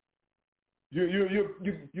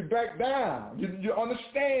 You back down. You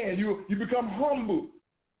understand. You become humble.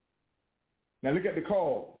 Now look at the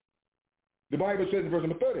call. The Bible says in verse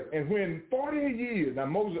number 30, and when 40 years, now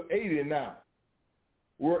Moses 80 now,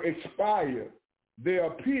 were expired, there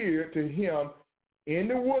appeared to him in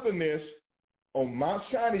the wilderness on Mount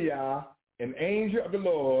Sinai an angel of the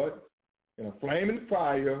Lord in a flaming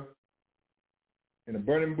fire in a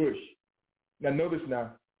burning bush. Now notice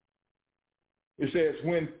now, it says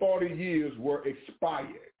when 40 years were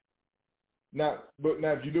expired. Now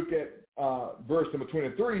if you look at verse number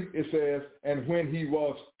 23, it says, and when he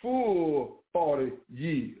was full 40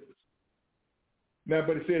 years. Now,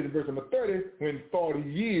 but it says in verse number 30, when 40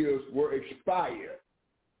 years were expired.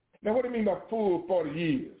 Now, what do you mean by full 40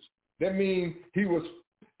 years? That means he was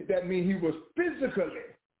physically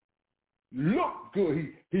looked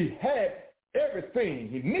good. He had everything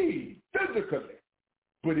he needed physically,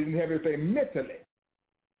 but he didn't have everything mentally.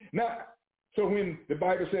 Now, so when the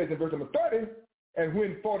Bible says in verse number 30, and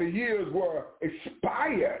when 40 years were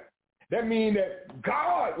expired, that means that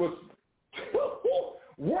God was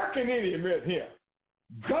working in him.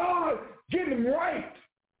 God getting him right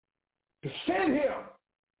to send him.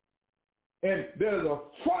 And there's a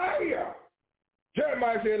fire.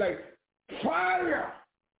 Jeremiah said, like, fire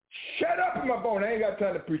shut up in my bone. I ain't got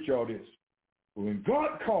time to preach all this. But when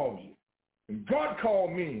God calls you, when God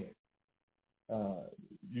called me in,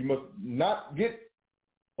 you must not get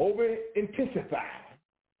over-intensified.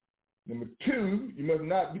 Number two, you must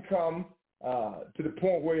not become to the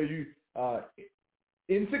point where you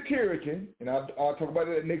insecurity, and I'll talk about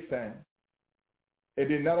that next time. And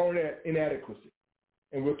then not only that, inadequacy.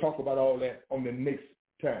 And we'll talk about all that on the next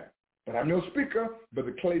time. But I'm your speaker,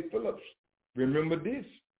 Brother Clay Phillips. Remember this.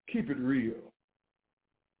 Keep it real.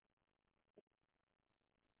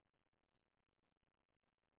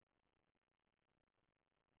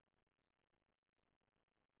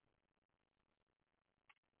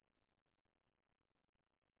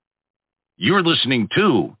 You're listening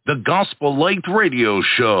to the Gospel Light Radio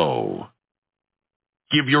Show.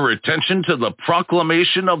 Give your attention to the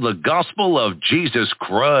proclamation of the gospel of Jesus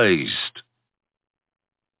Christ.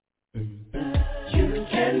 You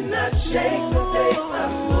cannot shake the faith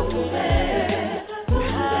I'm moving.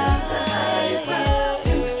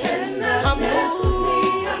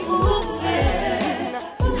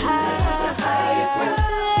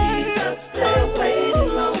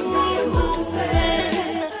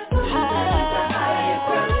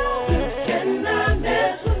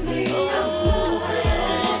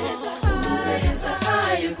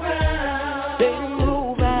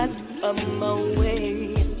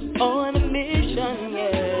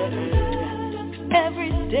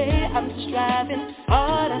 Striving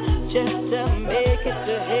harder just to make it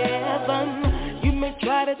to heaven. You may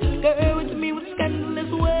try to discourage me with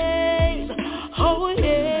scandalous ways. Oh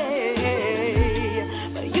yeah,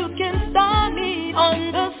 but you can start me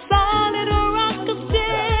on the solid rock of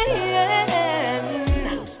stand.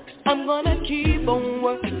 I'm gonna keep on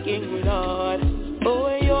working, Lord,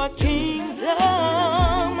 for your kingdom.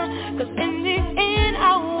 'Cause in the end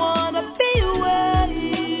I wanna be where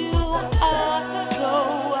you are.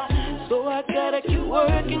 So I gotta keep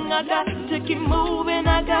working, I got to keep moving,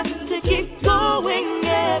 I got to keep going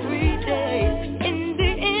every day. In the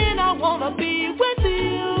end, I wanna be with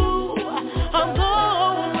you. I'm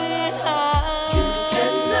going high. You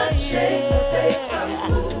cannot shake the faith I'm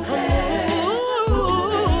moving.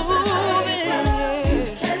 You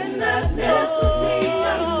cannot mess with me.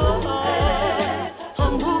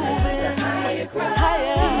 I'm moving higher,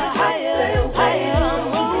 higher, higher, higher. I'm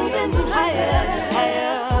moving higher,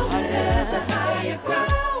 higher.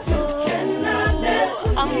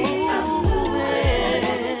 I'm moving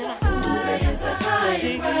to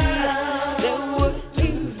higher ground. There were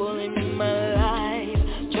people in my life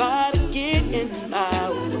try to get in my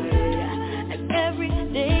way, and every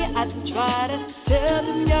day I try to tell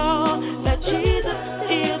them, y'all, that Jesus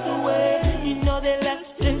is the way. You know they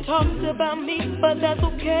left and talked about me, but that's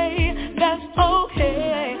okay, that's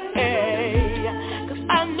okay. 'Cause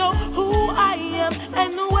I know who I am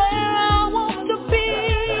and where I want to be.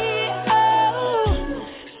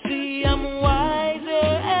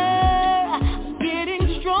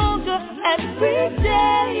 Every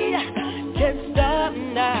day, can't stop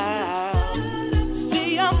now.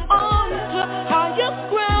 See, I'm on to higher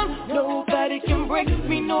ground. Nobody can break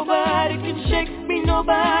me, nobody can shake me,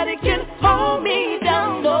 nobody can hold me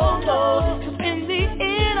down, no, no. 'Cause in the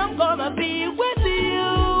end, I'm gonna be with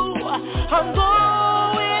you. I'm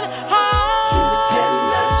going high. You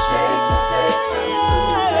cannot shake the faith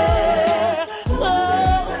I'm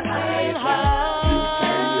moving. High. You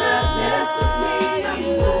cannot mess with me.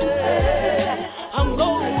 I'm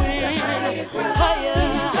going higher,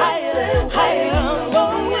 higher, higher. I'm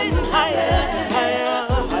going higher, higher,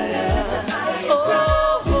 higher. Oh,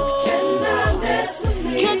 you cannot mess with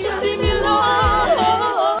me. Can't you see me, Lord?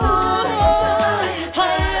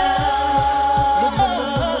 Higher.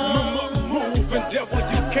 Moving, devil,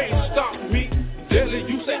 you can't stop me. Daily,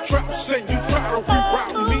 you say traps and you try to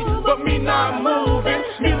reroute me, but me not moving,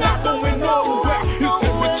 me not going nowhere. You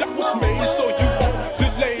said which I was made, so you won't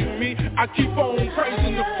delay me. I keep on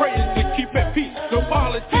praising the praise to keep at peace.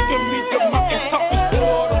 Nobody taking me to mountain top is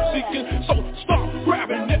what I'm seeking. So stop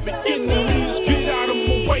grabbing at me enemies, get out of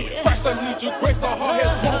my way. Christ, I need your grace, the heart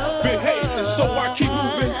has won't behave, and so I keep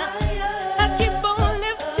moving. I keep on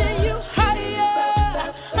lifting you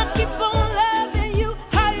higher. I keep on loving you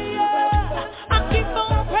higher. I keep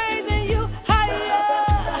on praising you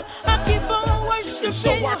higher. I keep on worshiping So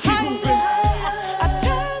I you keep moving. higher. I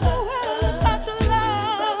tell the world about your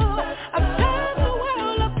love. I tell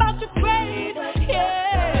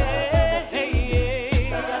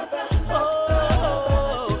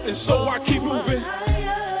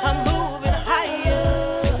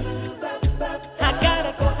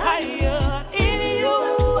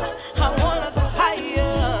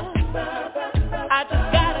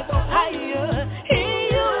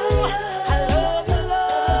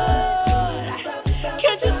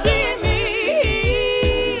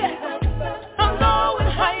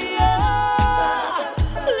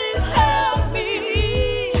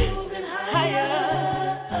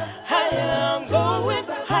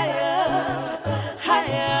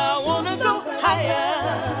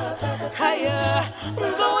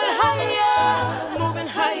moving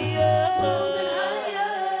higher.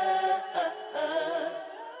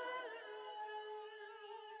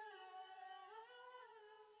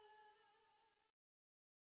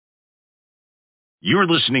 You're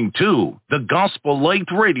listening to the Gospel Light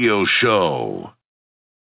Radio Show.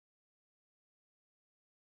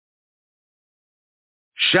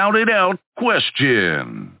 Shout it out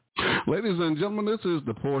question. Ladies and gentlemen, this is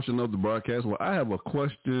the portion of the broadcast where I have a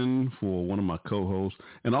question for one of my co-hosts,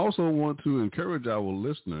 and also want to encourage our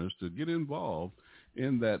listeners to get involved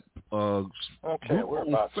in that group we're on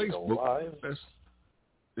about Facebook to go live. that's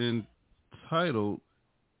entitled,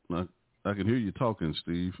 I can hear you talking,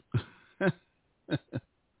 Steve.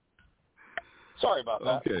 Sorry about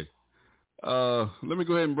that. Okay. Let me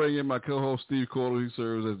go ahead and bring in my co-host, Steve Corley. He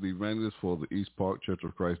serves as the evangelist for the East Park Church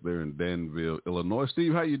of Christ there in Danville, Illinois.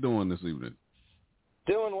 Steve, how you doing this evening?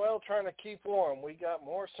 Doing well, trying to keep warm. We got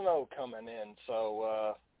more snow coming in,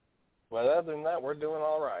 so but other than that, we're doing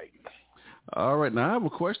all right. All right. Now, I have a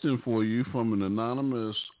question for you from an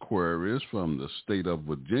anonymous querist from the state of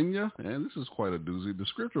Virginia, and this is quite a doozy. The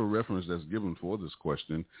scriptural reference that's given for this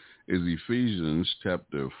question is Ephesians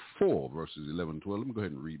chapter 4, verses 11 and 12. Let me go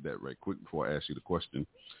ahead and read that right quick before I ask you the question.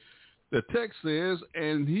 The text says,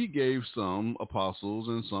 and he gave some apostles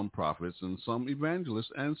and some prophets and some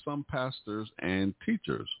evangelists and some pastors and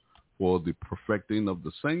teachers for the perfecting of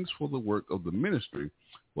the saints, for the work of the ministry,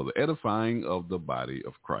 for the edifying of the body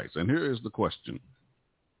of Christ. And here is the question.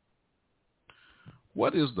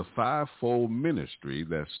 What is the fivefold ministry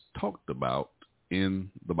that's talked about in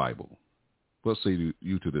the Bible? What say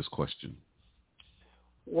you to this question?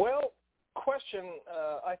 Well, question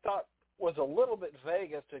I thought was a little bit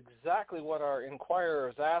vague as to exactly what our inquirer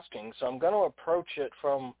is asking, so I'm going to approach it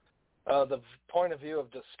from the point of view of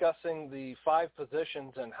discussing the five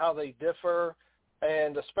positions and how they differ,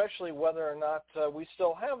 and especially whether or not we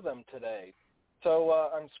still have them today.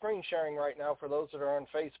 So I'm screen sharing right now for those that are on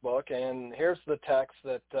Facebook, and here's the text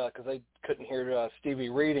that, because they couldn't hear Stevie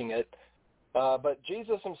reading it, but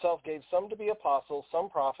Jesus himself gave some to be apostles, some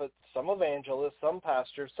prophets, some evangelists, some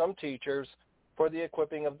pastors, some teachers, for the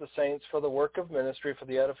equipping of the saints, for the work of ministry, for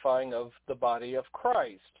the edifying of the body of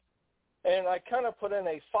Christ. And I kind of put in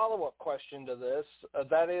a follow-up question to this,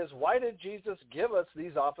 that is, why did Jesus give us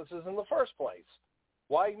these offices in the first place?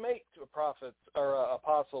 Why make prophets or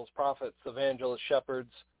apostles, prophets, evangelists,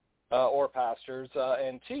 shepherds, or pastors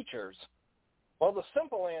and teachers? Well, the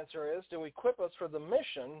simple answer is to equip us for the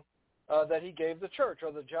mission that he gave the church,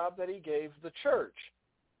 or the job that he gave the church,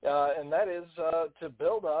 and that is to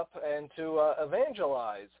build up and to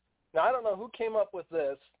evangelize. Now, I don't know who came up with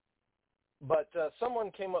this, but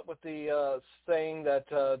someone came up with the saying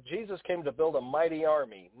that Jesus came to build a mighty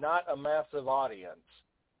army, not a massive audience.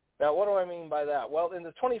 Now, what do I mean by that? Well, in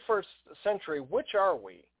the 21st century, which are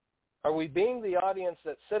we? Are we being the audience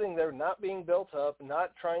that's sitting there not being built up,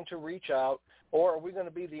 not trying to reach out, or are we going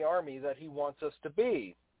to be the army that he wants us to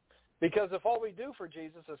be? Because if all we do for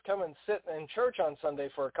Jesus is come and sit in church on Sunday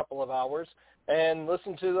for a couple of hours and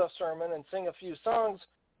listen to the sermon and sing a few songs,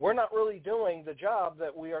 we're not really doing the job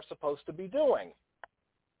that we are supposed to be doing.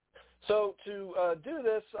 So to do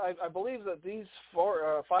this, I believe that these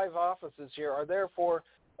five offices here are there for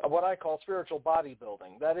what I call spiritual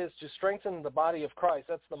bodybuilding. That is to strengthen the body of Christ.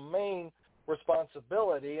 That's the main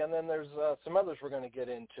responsibility. And then there's some others we're going to get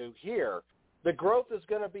into here. The growth is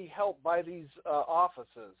going to be helped by these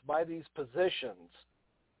offices, by these positions.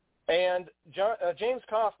 And James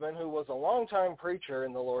Kaufman, who was a longtime preacher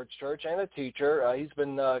in the Lord's Church and a teacher, he's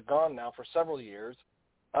been gone now for several years,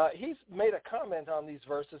 he's made a comment on these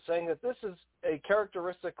verses saying that this is a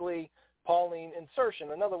characteristically Pauline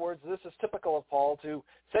insertion. In other words, this is typical of Paul to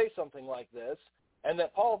say something like this, and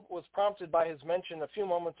that Paul was prompted by his mention a few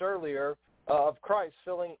moments earlier of Christ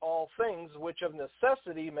filling all things, which of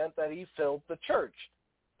necessity meant that he filled the church.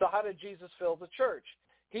 So how did Jesus fill the church?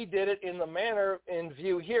 He did it in the manner in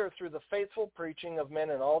view here through the faithful preaching of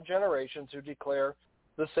men in all generations who declare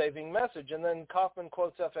the saving message. And then Kaufman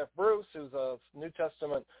quotes F.F. Bruce, who's a New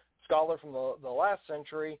Testament scholar from the last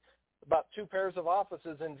century, about two pairs of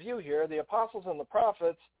offices in view here, the apostles and the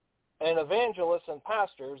prophets, and evangelists and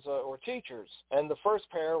pastors or teachers. And the first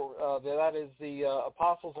pair, that is the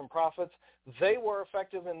apostles and prophets, they were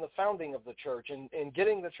effective in the founding of the church, in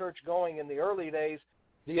getting the church going in the early days.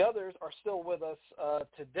 The others are still with us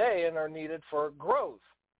today and are needed for growth.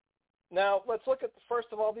 Now, let's look at, first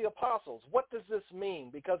of all, the apostles. What does this mean?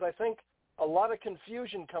 Because I think a lot of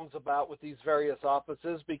confusion comes about with these various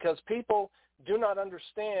offices because people do not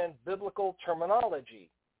understand biblical terminology.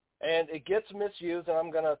 And it gets misused, and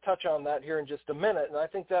I'm going to touch on that here in just a minute. And I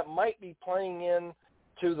think that might be playing in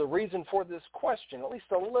to the reason for this question, at least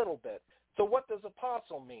a little bit. So what does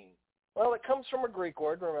apostle mean? Well, it comes from a Greek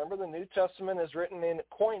word. Remember, the New Testament is written in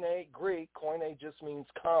Koine Greek. Koine just means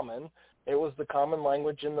common. It was the common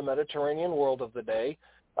language in the Mediterranean world of the day.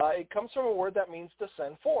 It comes from a word that means to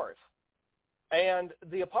send forth. And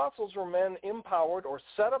the apostles were men empowered or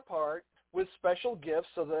set apart with special gifts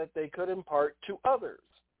so that they could impart to others.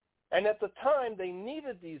 And at the time, they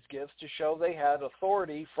needed these gifts to show they had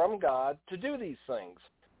authority from God to do these things.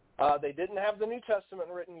 They didn't have the New Testament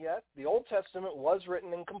written yet. The Old Testament was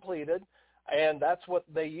written and completed, and that's what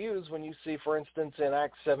they use when you see, for instance, in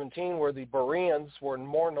Acts 17, where the Bereans were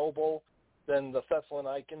more noble than the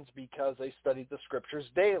Thessalonians because they studied the Scriptures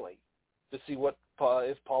daily to see what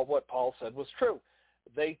Paul said was true.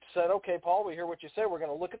 They said, okay, Paul, we hear what you say. We're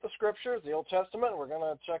going to look at the Scriptures, the Old Testament. We're going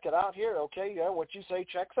to check it out here. Okay, yeah, what you say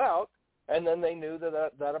checks out. And then they knew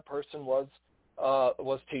that a person was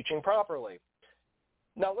teaching properly.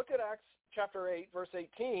 Now look at Acts chapter 8, verse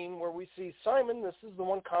 18, where we see Simon. This is the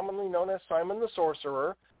one commonly known as Simon the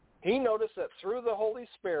sorcerer. He noticed that through the Holy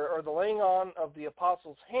Spirit, or the laying on of the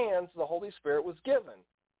apostles' hands, the Holy Spirit was given.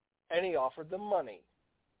 And he offered them money,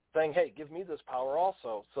 saying, hey, give me this power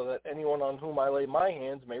also, so that anyone on whom I lay my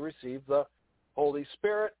hands may receive the Holy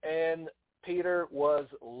Spirit. And Peter was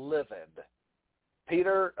livid.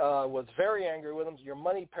 Peter was very angry with him. Your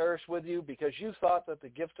money perished with you because you thought that the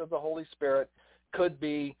gift of the Holy Spirit could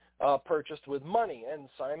be purchased with money. And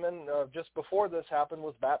Simon, just before this happened,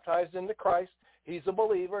 was baptized into Christ. He's a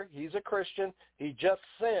believer. He's a Christian. He just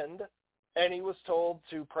sinned, and he was told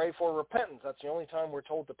to pray for repentance. That's the only time we're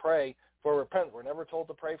told to pray for repentance. We're never told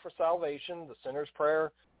to pray for salvation. The sinner's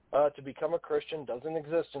prayer to become a Christian doesn't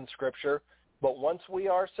exist in Scripture. But once we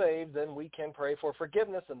are saved, then we can pray for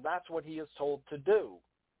forgiveness, and that's what he is told to do.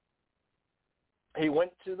 He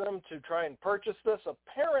went to them to try and purchase this.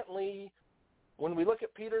 Apparently, when we look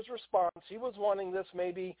at Peter's response, he was wanting this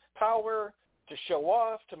maybe power to show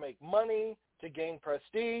off, to make money, to gain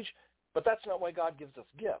prestige, but that's not why God gives us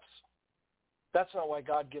gifts. That's not why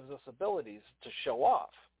God gives us abilities to show off.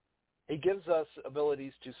 He gives us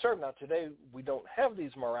abilities to serve. Now, today, we don't have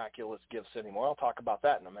these miraculous gifts anymore. I'll talk about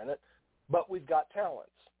that in a minute, but we've got talents.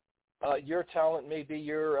 Your talent may be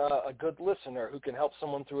you're a good listener who can help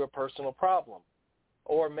someone through a personal problem.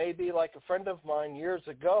 Or maybe like a friend of mine years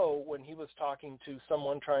ago when he was talking to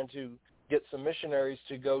someone trying to get some missionaries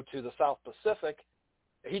to go to the South Pacific,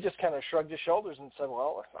 he just kind of shrugged his shoulders and said,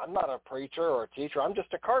 well, I'm not a preacher or a teacher. I'm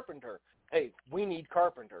just a carpenter. Hey, we need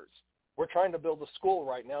carpenters. We're trying to build a school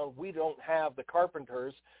right now. We don't have the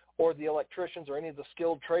carpenters or the electricians or any of the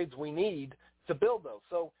skilled trades we need to build those.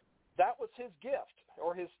 So that was his gift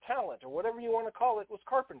or his talent or whatever you want to call it, was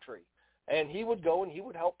carpentry. And he would go and he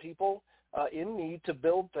would help people in need to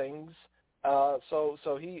build things.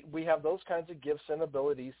 We have those kinds of gifts and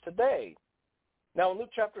abilities today. Now in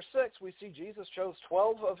Luke chapter 6, we see Jesus chose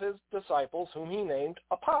 12 of his disciples whom he named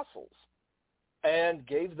apostles and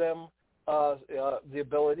gave them the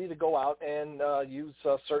ability to go out and use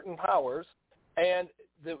certain powers. And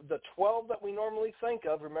the 12 that we normally think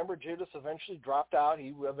of, remember Judas eventually dropped out.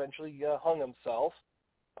 He eventually hung himself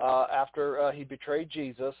after he betrayed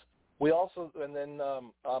Jesus. We also, and then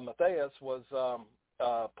Matthias was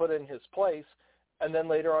put in his place, and then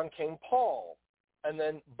later on came Paul. And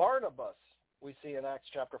then Barnabas, we see in Acts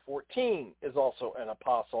chapter 14, is also an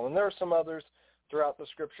apostle. And there are some others throughout the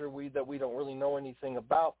Scripture that we don't really know anything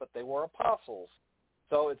about, but they were apostles.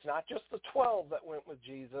 So it's not just the 12 that went with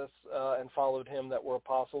Jesus and followed him that were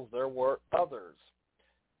apostles. There were others.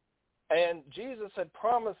 And Jesus had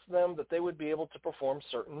promised them that they would be able to perform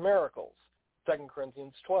certain miracles. 2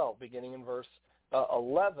 Corinthians 12, beginning in verse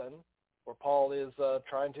 11, where Paul is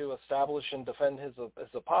trying to establish and defend his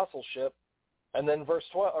apostleship. And then verse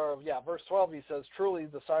 12, he says, truly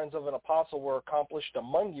the signs of an apostle were accomplished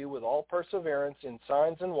among you with all perseverance in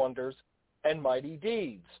signs and wonders and mighty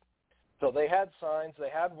deeds. So they had signs,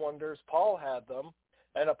 they had wonders, Paul had them,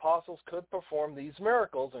 and apostles could perform these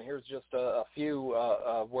miracles. And here's just a few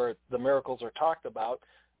where the miracles are talked about.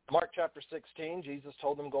 Mark chapter 16, Jesus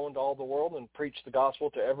told them, go into all the world and preach the gospel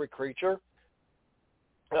to every creature,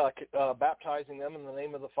 baptizing them in the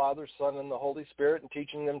name of the Father, Son, and the Holy Spirit, and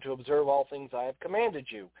teaching them to observe all things I have commanded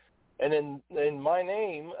you. And in my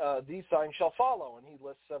name, these signs shall follow. And he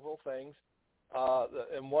lists several things,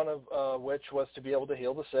 and one of which was to be able to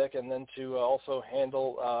heal the sick, and then to also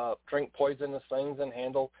drink poisonous things and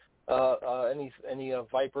handle any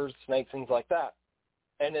vipers, snakes, things like that.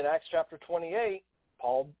 And in Acts chapter 28,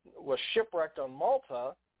 Paul was shipwrecked on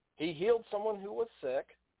Malta. He healed someone who was sick,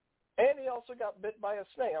 and he also got bit by a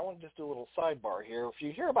snake. I want to just do a little sidebar here. If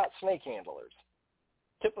you hear about snake handlers,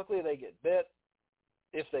 typically they get bit.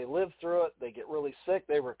 If they live through it, they get really sick,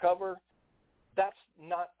 they recover. That's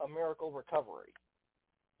not a miracle recovery.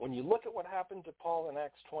 When you look at what happened to Paul in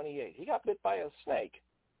Acts 28, he got bit by a snake,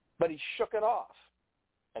 but he shook it off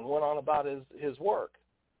and went on about his work.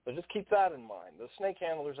 So just keep that in mind. The snake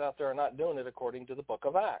handlers out there are not doing it according to the book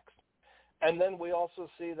of Acts. And then we also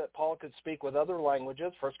see that Paul could speak with other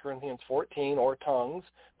languages, 1 Corinthians 14, or tongues.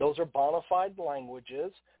 Those are bona fide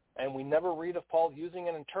languages, and we never read of Paul using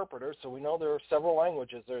an interpreter, so we know there are several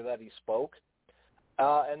languages there that he spoke.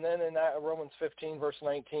 And then in Romans 15, verse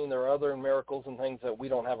 19, there are other miracles and things that we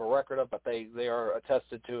don't have a record of, but they are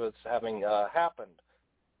attested to as having happened.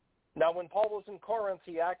 Now, when Paul was in Corinth,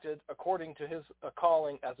 he acted according to his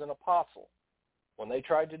calling as an apostle. When they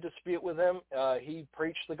tried to dispute with him, he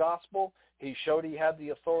preached the gospel. He showed he had the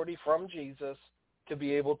authority from Jesus to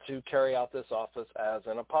be able to carry out this office as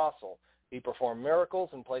an apostle. He performed miracles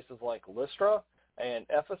in places like Lystra and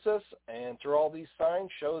Ephesus, and through all these signs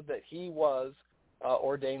showed that he was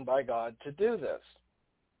ordained by God to do this.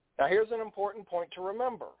 Now, here's an important point to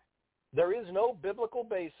remember. There is no biblical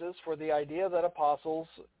basis for the idea that apostles,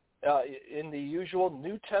 in the usual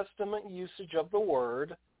New Testament usage of the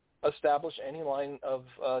word, establish any line of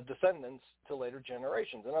descendants to later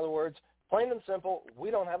generations. In other words, plain and simple,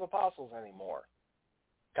 we don't have apostles anymore.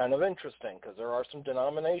 Kind of interesting, because there are some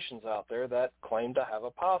denominations out there that claim to have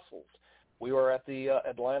apostles. We were at the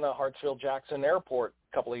Atlanta Hartsfield-Jackson Airport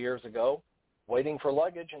a couple of years ago, waiting for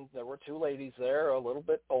luggage, and there were two ladies there, a little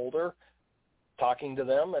bit older, talking to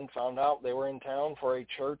them, and found out they were in town for a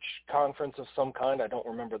church conference of some kind. I don't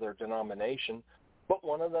remember their denomination, but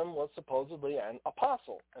one of them was supposedly an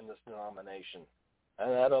apostle in this denomination.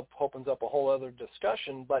 And that opens up a whole other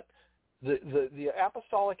discussion, but the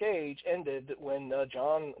apostolic age ended when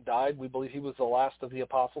John died. We believe he was the last of the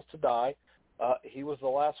apostles to die. He was the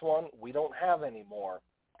last one we don't have anymore.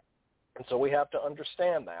 And so we have to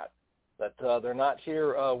understand that they're not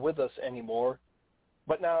here with us anymore.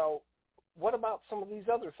 But now, what about some of these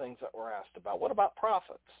other things that were asked about? What about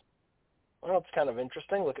prophets? Well, it's kind of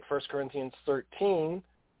interesting. Look at 1 Corinthians 13,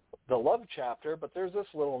 the love chapter, but there's this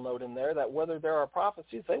little note in there that whether there are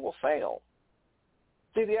prophecies, they will fail.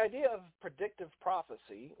 See, the idea of predictive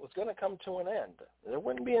prophecy was going to come to an end. There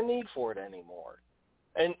wouldn't be a need for it anymore.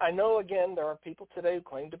 And I know, again, there are people today who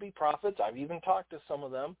claim to be prophets. I've even talked to some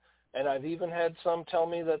of them, and I've even had some tell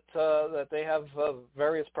me that they have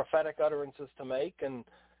various prophetic utterances to make. And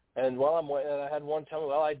I had one tell me,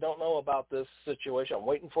 well, I don't know about this situation. I'm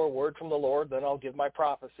waiting for a word from the Lord, then I'll give my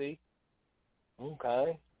prophecy.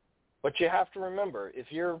 Okay. But you have to remember, if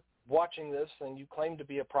you're watching this and you claim to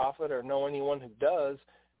be a prophet or know anyone who does,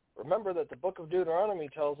 remember that the book of Deuteronomy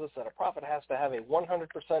tells us that a prophet has to have a 100%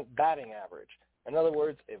 batting average. In other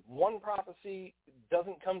words, if one prophecy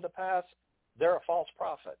doesn't come to pass, they're a false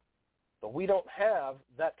prophet. But we don't have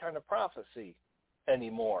that kind of prophecy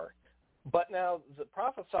anymore. But now the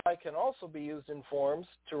prophesy can also be used in forms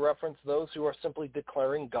to reference those who are simply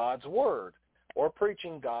declaring God's word or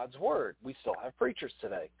preaching God's word. We still have preachers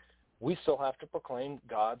today. We still have to proclaim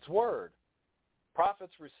God's word.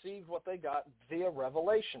 Prophets received what they got via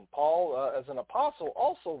revelation. Paul, as an apostle,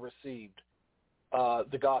 also received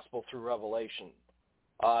the gospel through revelation.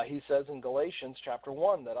 He says in Galatians chapter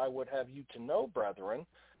 1 that I would have you to know, brethren,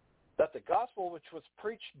 that the gospel which was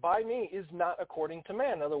preached by me is not according to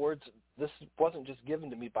man. In other words, this wasn't just given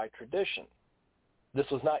to me by tradition. This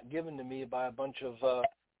was not given to me by a bunch of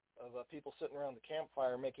people sitting around the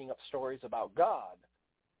campfire making up stories about God.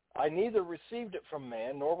 I neither received it from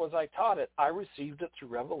man, nor was I taught it. I received it through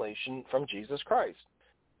revelation from Jesus Christ.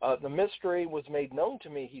 The mystery was made known to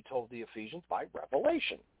me, he told the Ephesians, by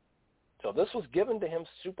revelation. So this was given to him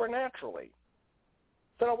supernaturally.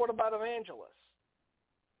 So now what about evangelists?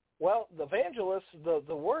 Well, the evangelist,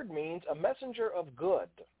 the word means a messenger of good.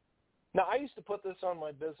 Now, I used to put this on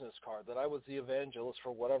my business card, that I was the evangelist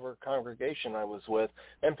for whatever congregation I was with,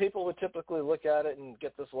 and people would typically look at it and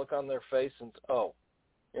get this look on their face and, oh,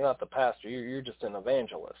 you're not the pastor, you're just an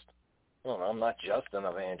evangelist. Well, I'm not just an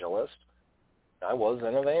evangelist. I was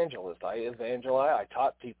an evangelist. I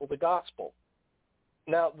taught people the gospel.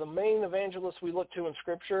 Now, the main evangelist we look to in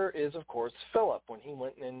Scripture is, of course, Philip, when he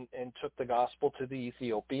went and took the gospel to the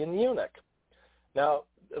Ethiopian eunuch. Now,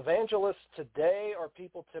 evangelists today are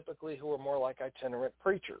people typically who are more like itinerant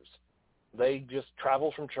preachers. They just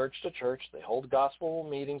travel from church to church. They hold gospel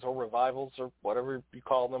meetings or revivals or whatever you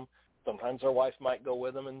call them. Sometimes their wife might go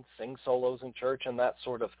with them and sing solos in church and that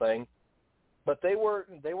sort of thing. But they were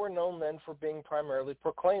known then for being primarily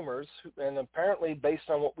proclaimers, and apparently, based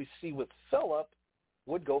on what we see with Philip,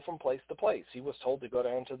 would go from place to place. He was told to go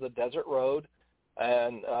down to the desert road,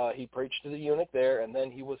 and he preached to the eunuch there, and then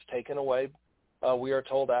he was taken away we are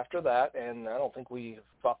told after that, and I don't think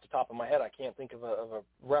off the top of my head, I can't think of a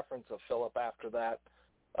reference of Philip after that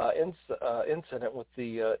incident with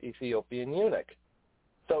the Ethiopian eunuch.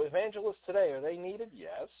 So evangelists today, are they needed?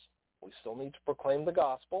 Yes. We still need to proclaim the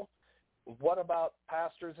gospel. What about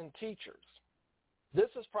pastors and teachers? This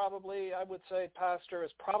is probably, I would say, pastor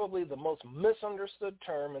is probably the most misunderstood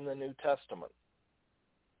term in the New Testament.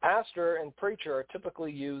 Pastor and preacher are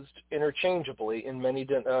typically used interchangeably in many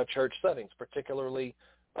church settings, particularly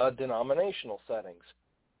denominational settings.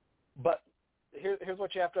 But here's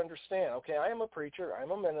what you have to understand. Okay, I am a preacher.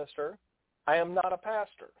 I'm a minister. I am not a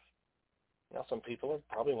pastor. Now, some people are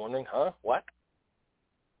probably wondering, what?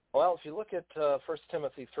 Well, if you look at 1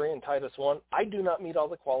 Timothy 3 and Titus 1, I do not meet all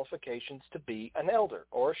the qualifications to be an elder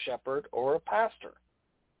or a shepherd or a pastor.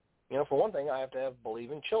 For one thing, I have to have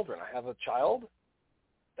believing children. I have a child.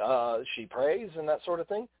 She prays and that sort of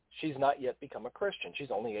thing. She's not yet become a Christian.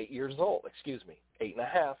 She's only 8 years old.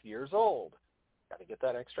 8.5 years old. Got to get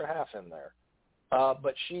that extra half in there.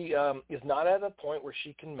 But she is not at a point where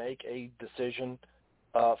she can make a decision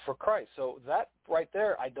for Christ. So that right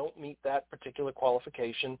there, I don't meet that particular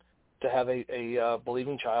qualification to have a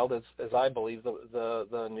believing child as I believe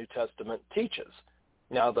the New Testament teaches.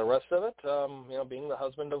 Now, the rest of it, being the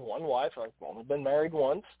husband of one wife, I've only been married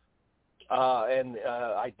once, and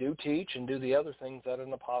I do teach and do the other things that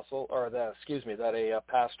an apostle, that a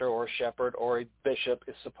pastor or a shepherd or a bishop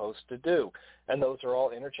is supposed to do. And those are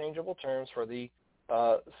all interchangeable terms for the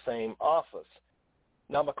same office.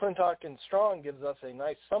 Now, McClintock and Strong gives us a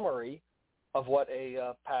nice summary of what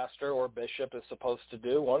a pastor or bishop is supposed to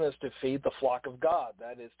do. One is to feed the flock of God.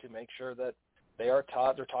 That is to make sure that they are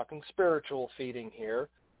taught. They're talking spiritual feeding here.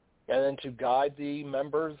 And then to guide the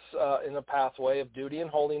members in a pathway of duty and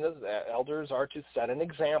holiness. Elders are to set an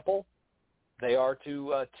example. They are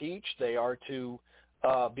to teach. They are to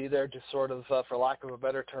be there to sort of, for lack of a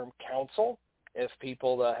better term, counsel if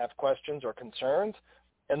people have questions or concerns.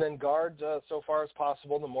 And then guard, so far as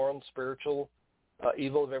possible, the moral and spiritual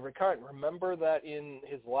evil of every kind. Remember that in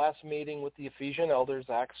his last meeting with the Ephesian elders,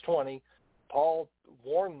 Acts 20, Paul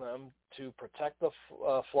warned them to protect the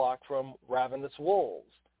flock from ravenous wolves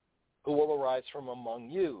who will arise from among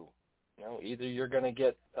you. Either you're going to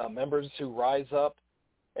get members who rise up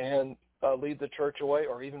and lead the church away,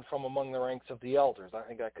 or even from among the ranks of the elders. I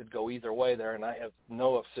think that could go either way there, and I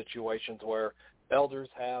know of situations where elders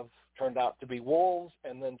have turned out to be wolves,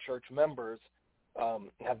 and then church members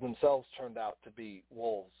have themselves turned out to be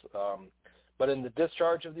wolves. But in the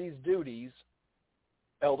discharge of these duties,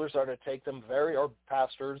 elders are to take them or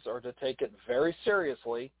pastors are to take it very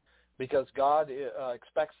seriously, because God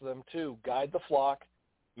expects them to guide the flock,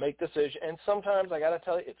 make decisions, and sometimes, I got to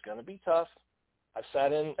tell you, it's going to be tough. I've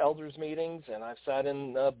sat in elders meetings, and I've sat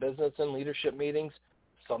in business and leadership meetings.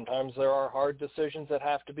 Sometimes there are hard decisions that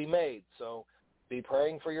have to be made, so be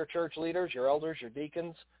praying for your church leaders, your elders, your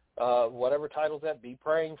deacons, whatever titles that, be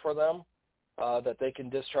praying for them that they can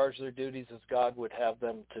discharge their duties as God would have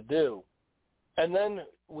them to do. And then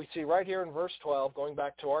we see right here in verse 12, going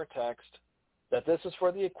back to our text, that this is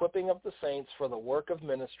for the equipping of the saints, for the work of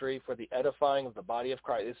ministry, for the edifying of the body of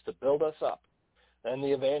Christ. It's to build us up. And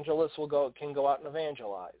the evangelists can go out and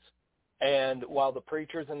evangelize. And while the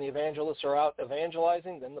preachers and the evangelists are out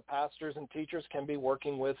evangelizing, then the pastors and teachers can be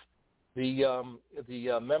working with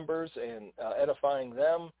the members and edifying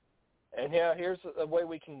them. And here's the way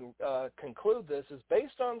we can conclude this is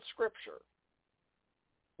based on Scripture.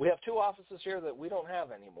 We have two offices here that we don't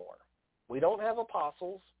have anymore. We don't have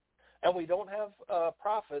apostles, and we don't have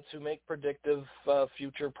prophets who make predictive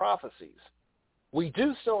future prophecies. We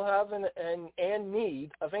do still have and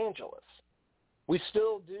need evangelists. We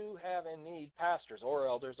still do have and need pastors or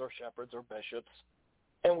elders or shepherds or bishops,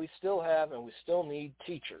 and we still have and we still need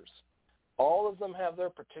teachers. All of them have their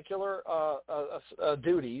particular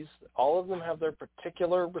duties. All of them have their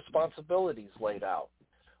particular responsibilities laid out.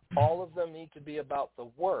 All of them need to be about the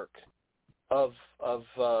work of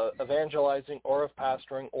evangelizing or of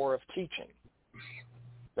pastoring or of teaching.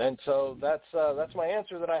 And so that's my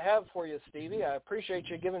answer that I have for you, Stevie. I appreciate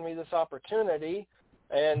you giving me this opportunity,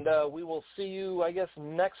 and we will see you, I guess,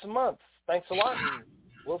 next month. Thanks a lot, and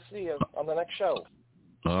we'll see you on the next show.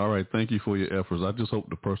 All right. Thank you for your efforts. I just hope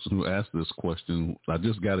the person who asked this question, I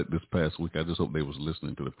just got it this past week. I just hope they was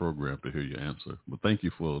listening to the program to hear your answer. But thank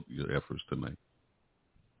you for your efforts tonight.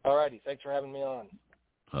 All righty. Thanks for having me on.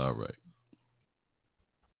 All right.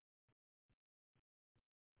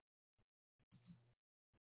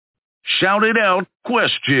 Shout it out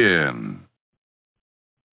question.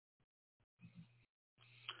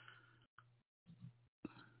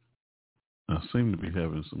 I seem to be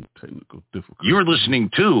having some technical difficulties. You're listening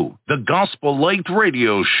to the Gospel Light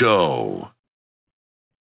Radio Show.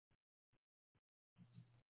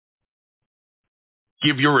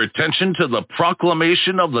 Give your attention to the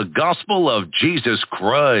proclamation of the gospel of Jesus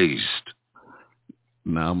Christ.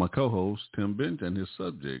 Now my co-host, Tim Bench, and his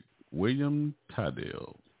subject, William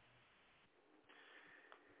Tyndale.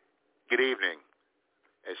 Good evening.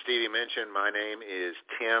 As Stevie mentioned, my name is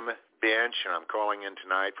Tim Bench, and I'm calling in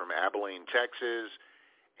tonight from Abilene, Texas,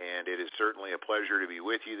 and it is certainly a pleasure to be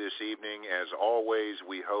with you this evening. As always,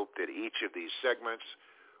 we hope that each of these segments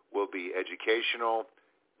will be educational,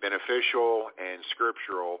 beneficial, and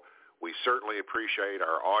scriptural. We certainly appreciate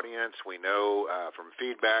our audience. We know from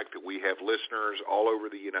feedback that we have listeners all over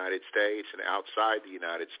the United States and outside the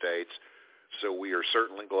United States, so we are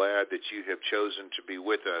certainly glad that you have chosen to be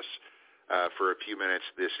with us for a few minutes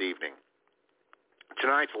this evening.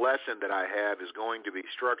 Tonight's lesson that I have is going to be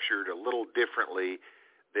structured a little differently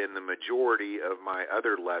than the majority of my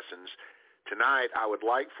other lessons. Tonight, I would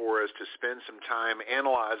like for us to spend some time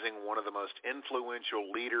analyzing one of the most influential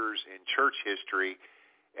leaders in church history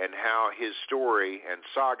and how his story and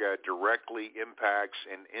saga directly impacts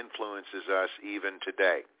and influences us even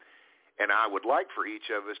today. And I would like for each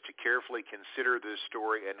of us to carefully consider this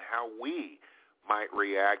story and how we might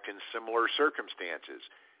react in similar circumstances.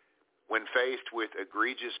 When faced with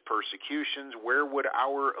egregious persecutions, where would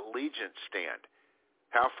our allegiance stand?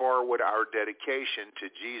 How far would our dedication to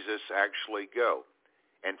Jesus actually go?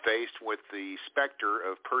 And faced with the specter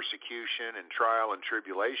of persecution and trial and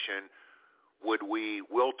tribulation, would we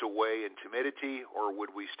wilt away in timidity, or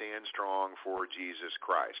would we stand strong for Jesus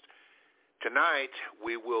Christ? Tonight,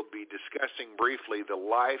 we will be discussing briefly the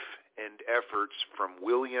life and efforts from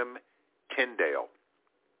William Tyndale.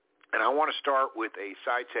 And I want to start with a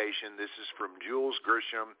citation. This is from Jules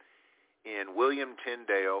Grisham in William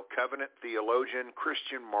Tyndale, Covenant Theologian,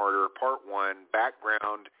 Christian Martyr, Part 1,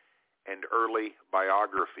 Background and Early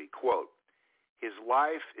Biography. Quote, "His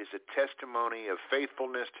life is a testimony of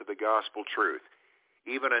faithfulness to the gospel truth,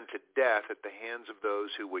 even unto death at the hands of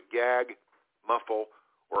those who would gag, muffle,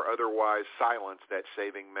 or otherwise silence that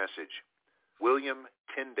saving message. William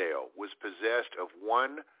Tyndale was possessed of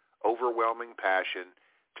one overwhelming passion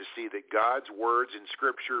to see that God's words in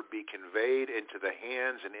Scripture be conveyed into the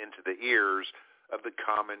hands and into the ears of the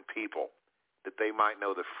common people, that they might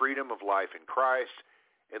know the freedom of life in Christ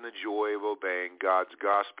and the joy of obeying God's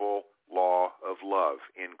gospel law of love,"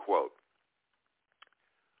 end quote.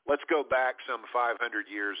 Let's go back some 500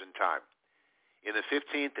 years in time. In the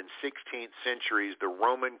 15th and 16th centuries, the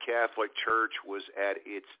Roman Catholic Church was at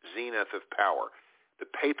its zenith of power. The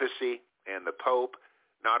papacy and the Pope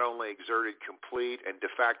not only exerted complete and de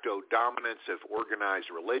facto dominance of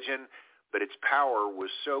organized religion, but its power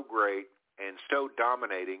was so great and so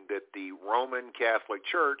dominating that the Roman Catholic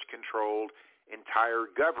Church controlled entire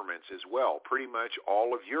governments as well. Pretty much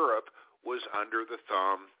all of Europe was under the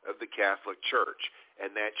thumb of the Catholic Church,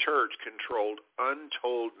 and that church controlled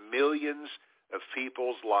untold millions of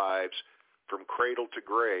people's lives from cradle to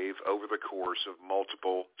grave over the course of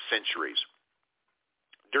multiple centuries.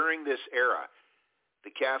 During this era, the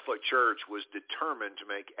Catholic Church was determined to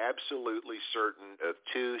make absolutely certain of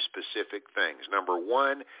two specific things. Number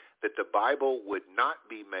one, that the Bible would not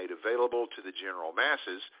be made available to the general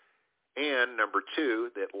masses, and number two,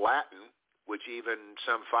 that Latin, which even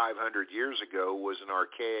some 500 years ago was an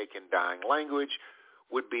archaic and dying language,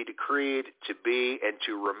 would be decreed to be and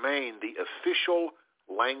to remain the official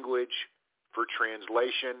language for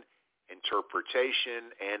translation,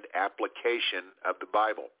 interpretation, and application of the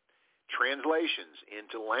Bible. Translations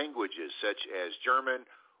into languages such as German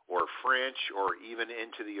or French or even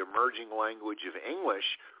into the emerging language of English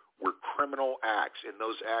were criminal acts, and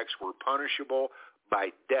those acts were punishable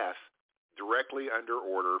by death directly under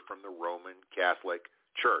order from the Roman Catholic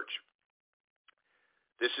Church.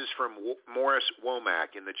 This is from Morris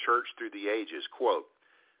Womack in The Church Through the Ages. Quote,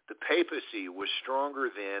 "The papacy was stronger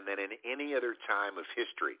then than in any other time of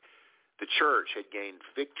history. The church had gained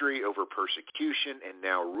victory over persecution and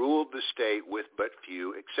now ruled the state with but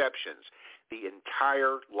few exceptions. The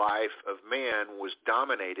entire life of man was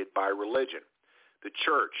dominated by religion. The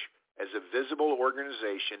church, as a visible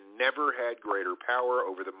organization, never had greater power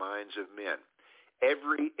over the minds of men.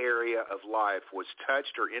 Every area of life was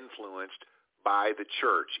touched or influenced by the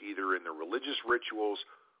church, either in the religious rituals,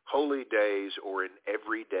 holy days, or in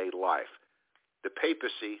everyday life. The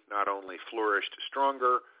papacy not only flourished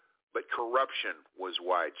stronger, but corruption was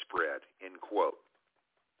widespread," end quote.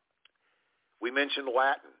 We mentioned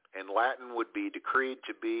Latin, and Latin would be decreed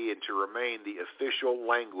to be and to remain the official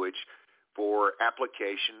language for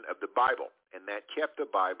application of the Bible. and that kept the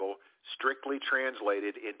Bible strictly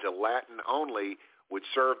translated into Latin only, would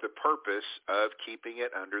serve the purpose of keeping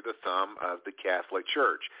it under the thumb of the Catholic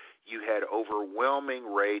Church. You had overwhelming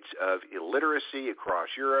rates of illiteracy across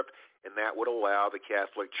Europe, and that would allow the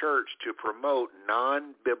Catholic Church to promote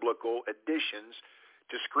non-biblical additions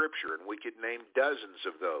to Scripture, and we could name dozens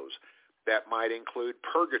of those. That might include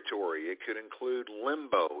purgatory. It could include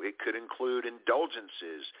limbo. It could include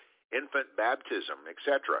indulgences, infant baptism,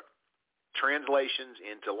 etc. Translations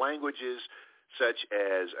into languages such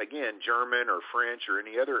as, again, German or French or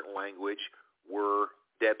any other language were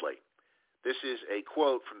deadly. This is a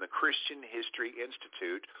quote from the Christian History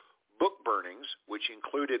Institute. Book burnings, which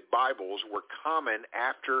included Bibles, were common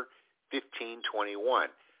after 1521.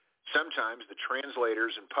 Sometimes the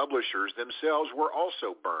translators and publishers themselves were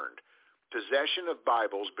also burned. Possession of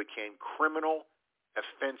Bibles became criminal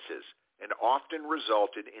offenses and often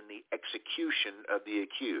resulted in the execution of the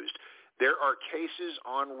accused. There are cases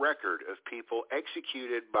on record of people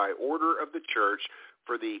executed by order of the church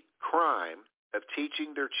for the crime of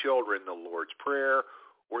teaching their children the Lord's Prayer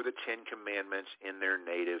or the Ten Commandments in their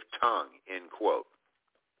native tongue, end quote.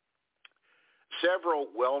 Several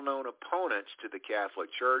well-known opponents to the Catholic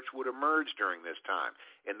Church would emerge during this time,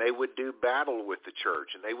 and they would do battle with the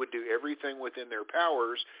church, and they would do everything within their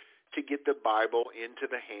powers to get the Bible into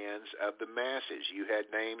the hands of the masses. You had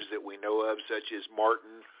names that we know of, such as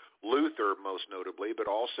Martin Luther, most notably, but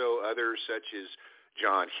also others such as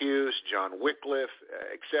John Hughes, John Wycliffe,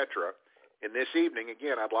 etc. And this evening,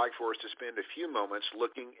 again, I'd like for us to spend a few moments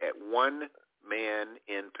looking at one man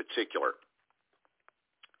in particular.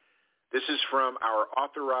 This is from our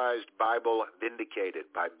Authorized Bible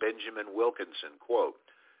Vindicated by Benjamin Wilkinson. Quote,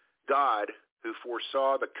 God, who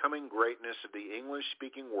foresaw the coming greatness of the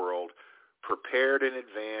English-speaking world, prepared in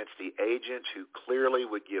advance the agent who clearly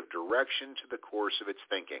would give direction to the course of its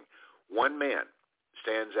thinking. One man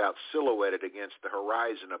stands out silhouetted against the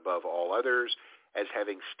horizon above all others as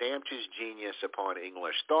having stamped his genius upon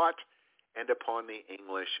English thought and upon the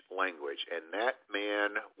English language, and that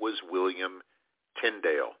man was William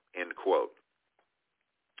Tyndale, end quote.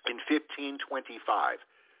 In 1525,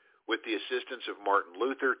 with the assistance of Martin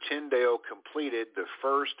Luther, Tyndale completed the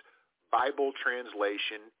first Bible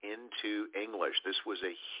translation into English. This was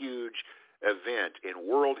a huge event in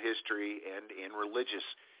world history and in religious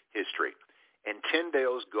history. And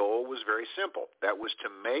Tyndale's goal was very simple. That was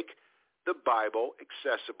to make the Bible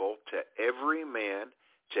accessible to every man,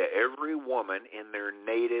 to every woman in their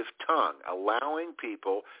native tongue, allowing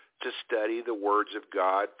people to study the words of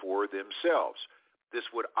God for themselves. This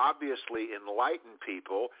would obviously enlighten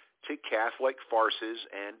people to Catholic farces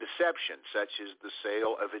and deception, such as the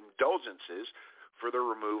sale of indulgences for the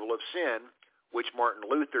removal of sin, which Martin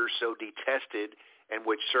Luther so detested and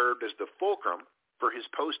which served as the fulcrum for his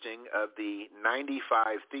posting of the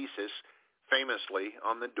 95 Thesis, famously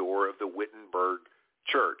on the door of the Wittenberg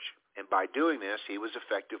Church. And by doing this, he was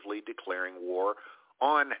effectively declaring war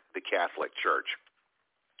on the Catholic Church.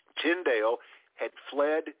 Tyndale had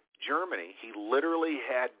fled Germany. He literally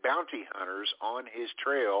had bounty hunters on his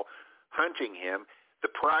trail hunting him,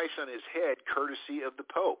 the price on his head courtesy of the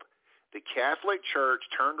Pope. The Catholic Church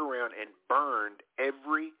turned around and burned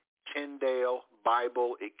every Tyndale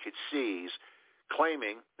Bible it could seize,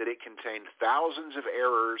 claiming that it contained thousands of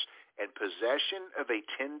errors, and possession of a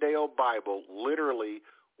Tyndale Bible literally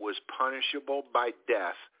was punishable by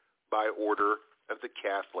death by order of the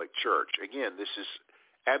Catholic Church. Again, this is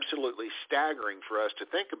absolutely staggering for us to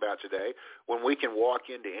think about today when we can walk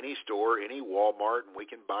into any store, any Walmart, and we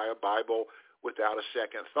can buy a Bible without a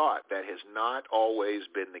second thought. That has not always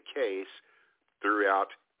been the case throughout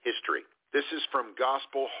history. This is from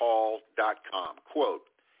gospelhall.com. Quote,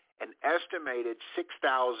 an estimated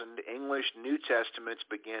 6,000 English New Testaments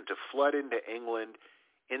began to flood into England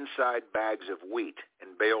inside bags of wheat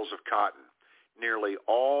and bales of cotton. Nearly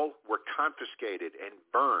all were confiscated and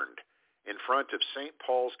burned in front of St.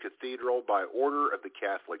 Paul's Cathedral by order of the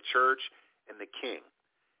Catholic Church and the King.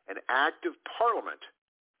 An act of Parliament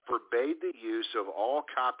forbade the use of all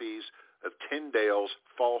copies of Tyndale's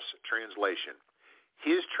false translation.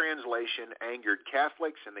 His translation angered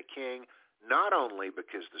Catholics and the King not only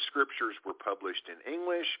because the scriptures were published in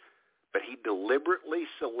English, but he deliberately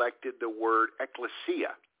selected the word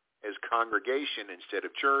ecclesia as congregation instead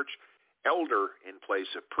of church, elder in place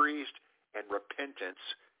of priest, and repentance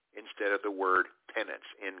instead of the word penance,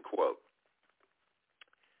 end quote.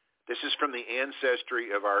 This is from the Ancestry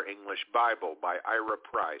of Our English Bible by Ira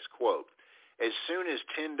Price. Quote, as soon as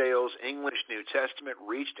Tyndale's English New Testament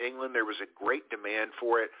reached England, there was a great demand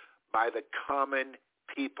for it by the common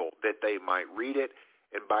people that they might read it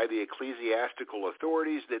and by the ecclesiastical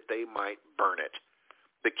authorities that they might burn it.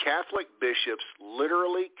 The Catholic bishops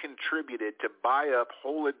literally contributed to buy up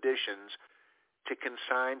whole editions to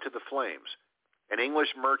consign to the flames. An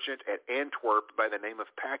English merchant at Antwerp by the name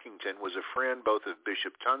of Packington was a friend both of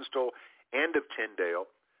Bishop Tunstall and of Tyndale.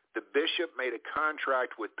 The bishop made a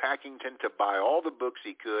contract with Packington to buy all the books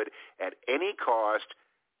he could at any cost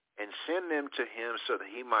and send them to him so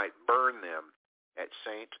that he might burn them at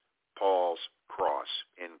St. Paul's Cross,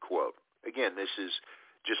 end quote. Again, this is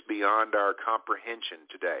just beyond our comprehension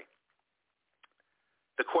today.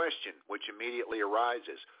 The question which immediately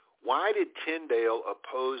arises, why did Tyndale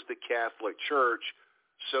oppose the Catholic Church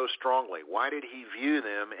so strongly? Why did he view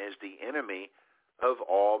them as the enemy of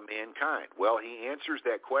all mankind? Well, he answers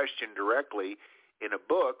that question directly in a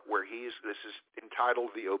book where this is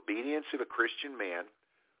entitled The Obedience of a Christian Man,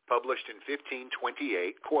 published in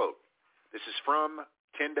 1528. Quote, this is from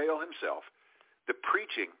Tyndale himself. The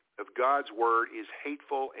preaching of God's word is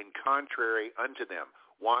hateful and contrary unto them.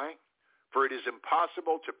 Why? For it is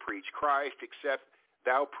impossible to preach Christ except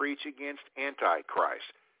thou preach against Antichrist.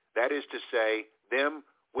 That is to say, them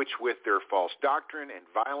which with their false doctrine and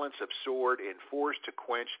violence of sword enforce to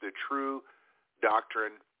quench the true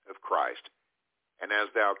doctrine of Christ. And as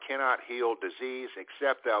thou cannot heal disease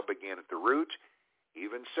except thou begin at the root,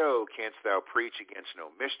 even so canst thou preach against no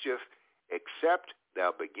mischief except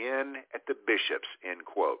thou begin at the bishops, end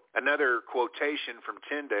quote. Another quotation from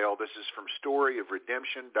Tyndale, this is from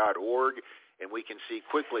storyofredemption.org, and we can see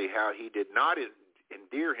quickly how he did not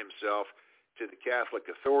endear himself to the Catholic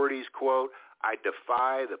authorities. Quote, I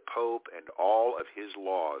defy the Pope and all of his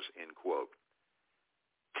laws, end quote.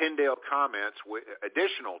 Tyndale comments,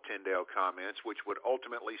 additional Tyndale comments, which would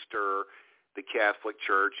ultimately stir the Catholic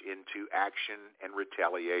Church into action and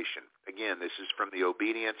retaliation. Again, this is from The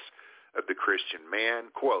Obedience of the Christian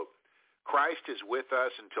Man. Quote, Christ is with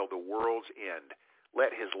us until the world's end.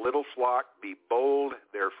 Let his little flock be bold,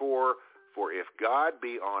 therefore, for if God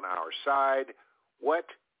be on our side, what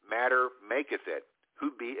matter maketh it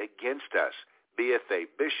who be against us, beeth they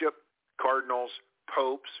bishop, cardinals,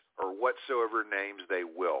 popes, or whatsoever names they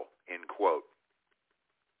will, end quote.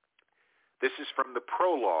 This is from the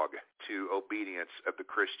prologue to Obedience of the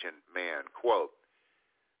Christian Man. Quote,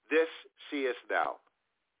 this seest thou,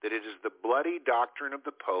 that it is the bloody doctrine of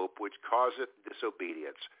the Pope which causeth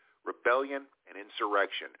disobedience, rebellion, and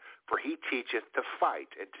insurrection. For he teacheth to fight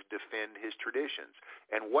and to defend his traditions.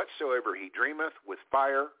 And whatsoever he dreameth with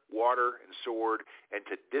fire, water, and sword, and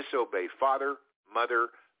to disobey father, mother,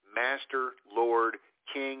 master, lord,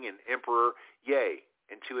 king, and emperor, yea,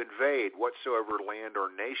 and to invade whatsoever land or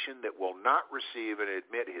nation that will not receive and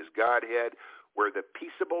admit his Godhead, where the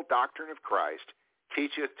peaceable doctrine of Christ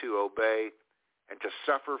teacheth to obey and to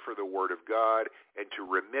suffer for the word of God, and to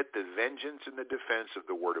remit the vengeance and the defense of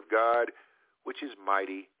the word of God, which is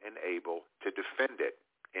mighty and able to defend it,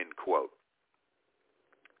 end quote.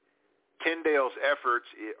 Tyndale's efforts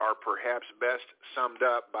are perhaps best summed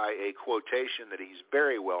up by a quotation that he's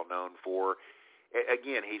very well known for.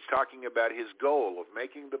 Again, he's talking about his goal of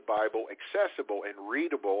making the Bible accessible and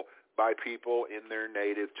readable by people in their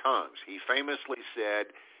native tongues. He famously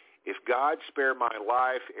said, if God spare my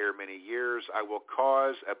life ere many years, I will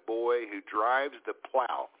cause a boy who drives the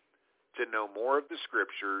plow to know more of the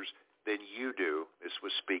Scriptures than you do. This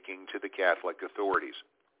was speaking to the Catholic authorities.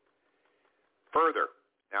 Further,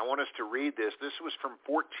 now I want us to read this. This was from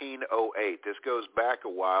 1408. This goes back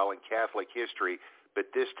a while in Catholic history,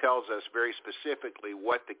 but this tells us very specifically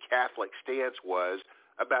what the Catholic stance was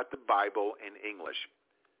about the Bible in English.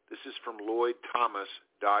 This is from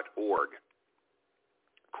LloydThomas.org.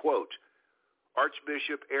 Quote,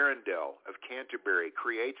 Archbishop Arundel of Canterbury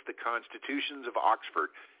creates the Constitutions of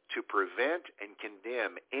Oxford to prevent and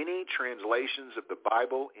condemn any translations of the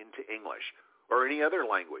Bible into English or any other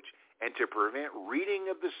language, and to prevent reading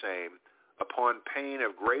of the same upon pain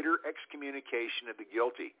of greater excommunication of the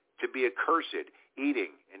guilty, to be accursed,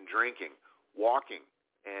 eating and drinking, walking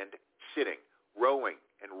and sitting, rowing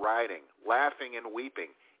and riding, laughing and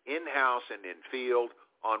weeping, in house and in field,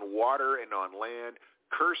 on water and on land.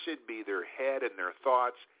 Cursed be their head and their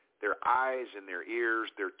thoughts, their eyes and their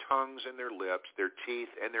ears, their tongues and their lips, their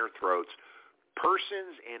teeth and their throats.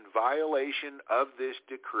 Persons in violation of this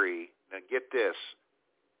decree, now get this,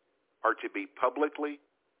 are to be publicly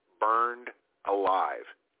burned alive.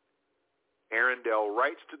 Arundel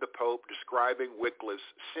writes to the Pope describing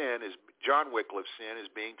John Wycliffe's sin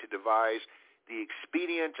as being to devise the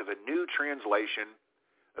expedient of a new translation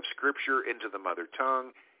of Scripture into the mother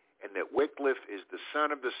tongue, and that Wycliffe is the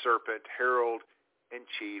son of the serpent, herald and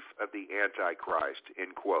chief of the Antichrist,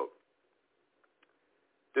 end quote.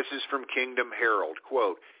 This is from Kingdom Herald.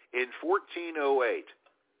 Quote, in 1408,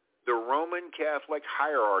 the Roman Catholic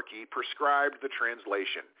hierarchy prescribed the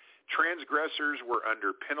translation. Transgressors were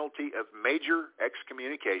under penalty of major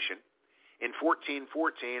excommunication. In 1414,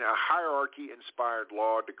 a hierarchy-inspired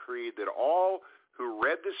law decreed that all who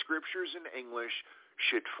read the scriptures in English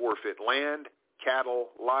should forfeit land, cattle,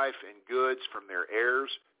 life, and goods from their heirs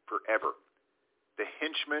forever. The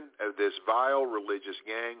henchmen of this vile religious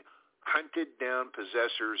gang hunted down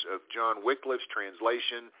possessors of John Wycliffe's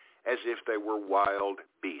translation as if they were wild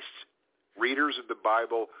beasts. Readers of the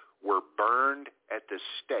Bible were burned at the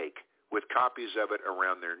stake with copies of it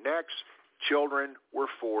around their necks. Children were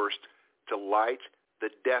forced to light the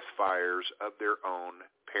death fires of their own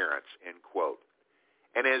parents, end quote.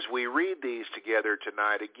 And as we read these together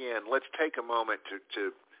tonight, again, let's take a moment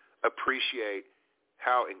to appreciate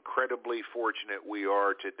how incredibly fortunate we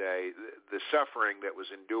are today. The suffering that was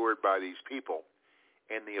endured by these people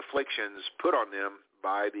and the afflictions put on them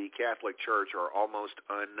by the Catholic Church are almost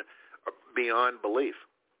beyond belief.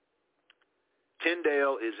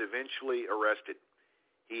 Tyndale is eventually arrested.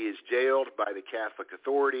 He is jailed by the Catholic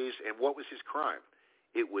authorities, and what was his crime?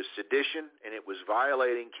 It was sedition, and it was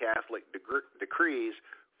violating Catholic decrees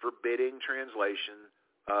forbidding translation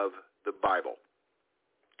of the Bible.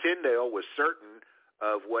 Tyndale was certain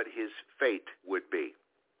of what his fate would be,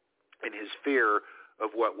 and his fear of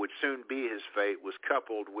what would soon be his fate was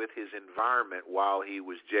coupled with his environment while he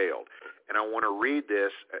was jailed. And I want to read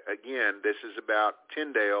this again. This is about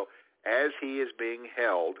Tyndale as he is being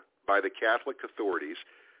held by the Catholic authorities.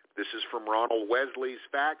 This is from Ronald Wesley's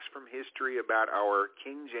Facts from History about our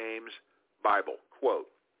King James Bible. Quote,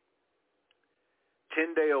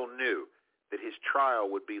 Tyndale knew that his trial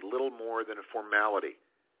would be little more than a formality,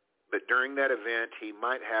 but during that event he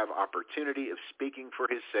might have opportunity of speaking for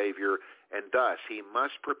his Savior, and thus he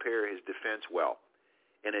must prepare his defense well.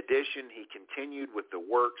 In addition, he continued with the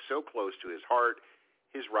work so close to his heart,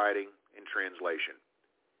 his writing and translation.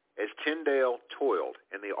 As Tyndale toiled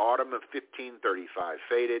and the autumn of 1535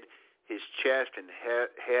 faded, his chest and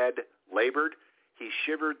head labored. He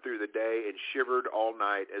shivered through the day and shivered all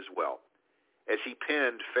night as well. As he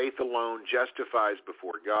penned, faith alone justifies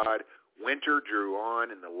before God. Winter drew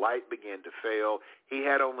on and the light began to fail. He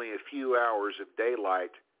had only a few hours of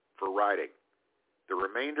daylight for writing. The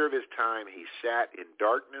remainder of his time he sat in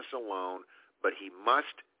darkness alone, but he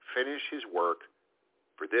must finish his work,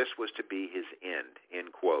 for this was to be his end,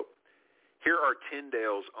 end quote. Here are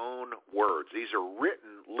Tyndale's own words. These are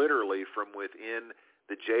written literally from within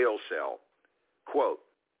the jail cell. Quote,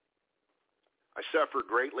 I suffer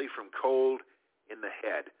greatly from cold in the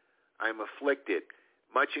head. I am afflicted,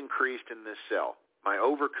 much increased in this cell. My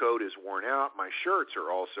overcoat is worn out. My shirts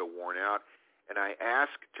are also worn out, and I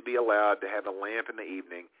ask to be allowed to have a lamp in the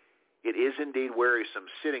evening. It is indeed wearisome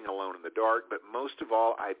sitting alone in the dark, but most of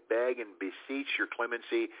all I beg and beseech your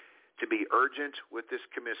clemency to be urgent with this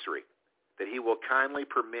commissary, that he will kindly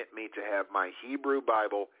permit me to have my Hebrew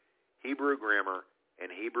Bible, Hebrew grammar, and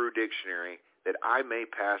Hebrew dictionary, that I may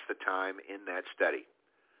pass the time in that study.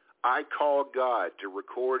 I call God to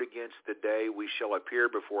record against the day we shall appear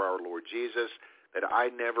before our Lord Jesus, that I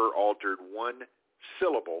never altered one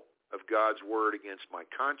syllable of God's word against my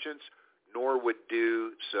conscience, nor would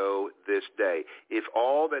do so this day, if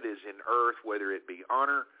all that is in earth, whether it be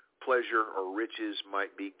honor, pleasure, or riches,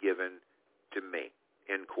 might be given to me,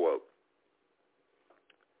 end quote.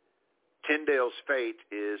 Tyndale's fate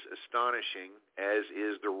is astonishing, as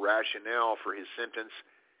is the rationale for his sentence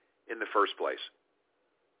in the first place.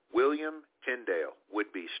 William Tyndale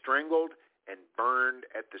would be strangled and burned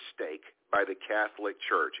at the stake by the Catholic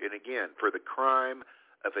Church, and again, for the crime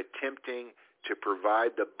of attempting to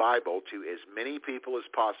provide the Bible to as many people as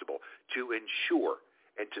possible, to ensure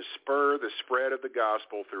and to spur the spread of the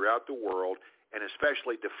gospel throughout the world, and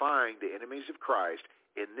especially defying the enemies of Christ,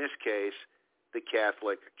 in this case, the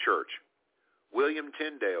Catholic Church. William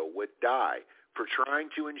Tyndale would die for trying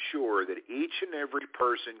to ensure that each and every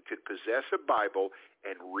person could possess a Bible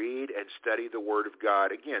and read and study the Word of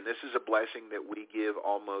God. Again, this is a blessing that we give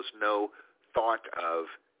almost no thought of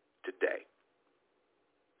today.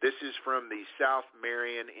 This is from the South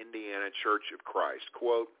Marion, Indiana Church of Christ.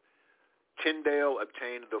 Quote, Tyndale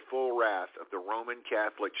obtained the full wrath of the Roman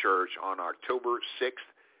Catholic Church on October 6,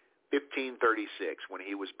 1536, when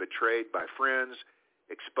he was betrayed by friends,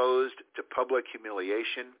 exposed to public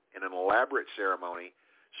humiliation in an elaborate ceremony,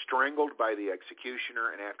 strangled by the executioner,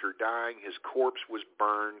 and after dying, his corpse was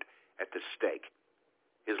burned at the stake.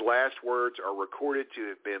 His last words are recorded to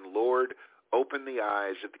have been, Lord, open the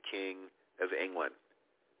eyes of the King of England.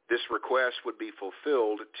 This request would be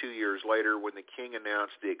fulfilled 2 years later when the king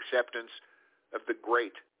announced the acceptance of the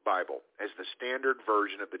Great Bible as the standard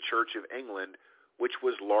version of the Church of England, which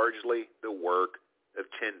was largely the work of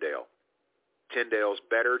Tyndale. Tyndale's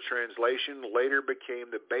better translation later became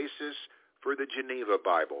the basis for the Geneva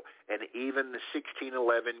Bible and even the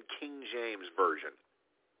 1611 King James Version.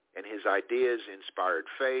 And his ideas inspired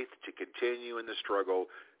faith to continue in the struggle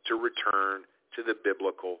to return to the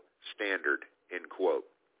biblical standard, end quote.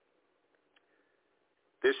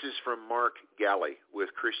 This is from Mark Galli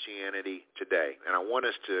with Christianity Today, and I want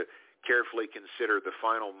us to carefully consider the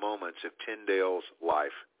final moments of Tyndale's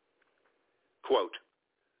life. Quote,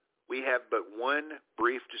 "We have but one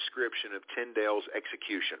brief description of Tyndale's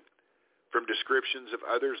execution. From descriptions of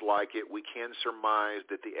others like it, we can surmise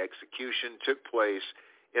that the execution took place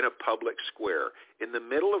in a public square, in the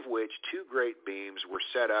middle of which two great beams were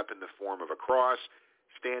set up in the form of a cross,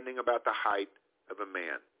 standing about the height of a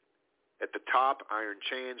man. At the top, iron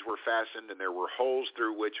chains were fastened, and there were holes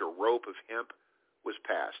through which a rope of hemp was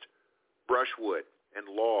passed. Brushwood and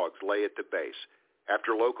logs lay at the base.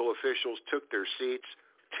 After local officials took their seats,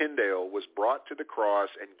 Tyndale was brought to the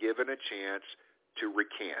cross and given a chance to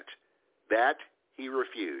recant. That he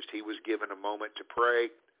refused. He was given a moment to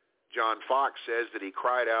pray. John Fox says that he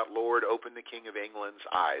cried out, 'Lord, open the King of England's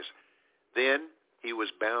eyes.' Then he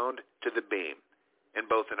was bound to the beam, and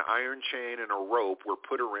both an iron chain and a rope were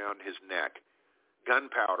put around his neck.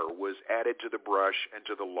 Gunpowder was added to the brush and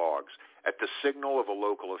to the logs. At the signal of a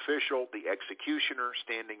local official, the executioner,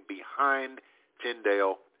 standing behind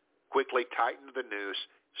Tyndale, quickly tightened the noose,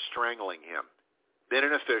 strangling him. Then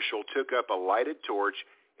an official took up a lighted torch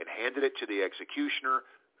and handed it to the executioner,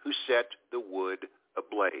 who set the wood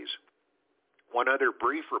ablaze. One other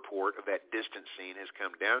brief report of that distant scene has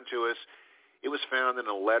come down to us. It was found in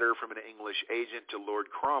a letter from an English agent to Lord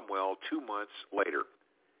Cromwell 2 months later.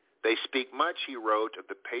 They speak much, he wrote, of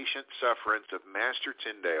the patient sufferance of Master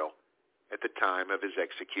Tyndale at the time of his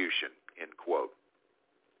execution, end quote.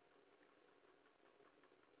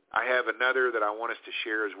 I have another that I want us to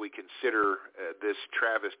share as we consider this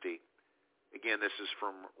travesty. Again, this is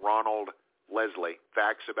from Ronald Leslie,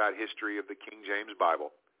 Facts About History of the King James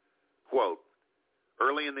Bible. Quote,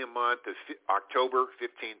 "Early in the month of October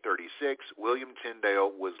 1536, William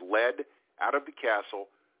Tyndale was led out of the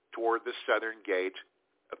castle toward the southern gate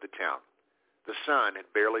of the town. The sun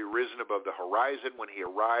had barely risen above the horizon when he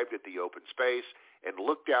arrived at the open space and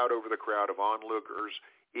looked out over the crowd of onlookers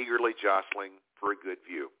eagerly jostling for a good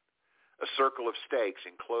view. A circle of stakes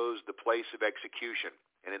enclosed the place of execution,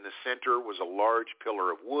 and in the center was a large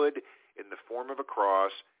pillar of wood in the form of a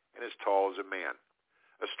cross and as tall as a man.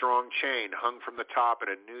 A strong chain hung from the top,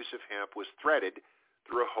 and a noose of hemp was threaded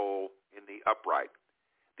through a hole in the upright.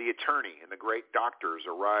 The attorney and the great doctors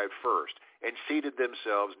arrived first and seated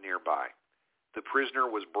themselves nearby. The prisoner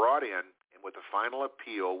was brought in, and with a final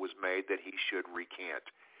appeal was made that he should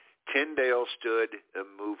recant. Tyndale stood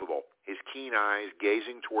immovable, his keen eyes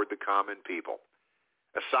gazing toward the common people.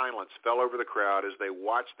 A silence fell over the crowd as they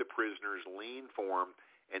watched the prisoner's lean form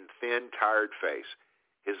and thin, tired face.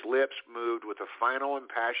 His lips moved with a final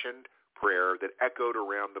impassioned prayer that echoed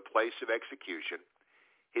around the place of execution.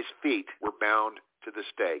 His feet were bound to the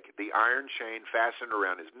stake, the iron chain fastened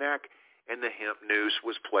around his neck, and the hemp noose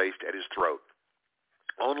was placed at his throat.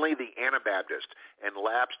 Only the Anabaptist and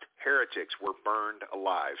lapsed heretics were burned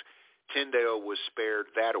alive. Tyndale was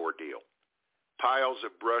spared that ordeal. Piles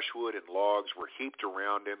of brushwood and logs were heaped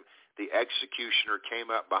around him. The executioner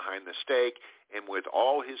came up behind the stake and with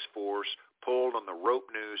all his force pulled on the rope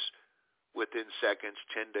noose. Within seconds,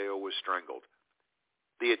 Tyndale was strangled.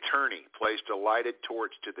 The attorney placed a lighted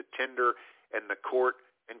torch to the tinder, and the court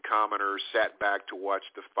and commoners sat back to watch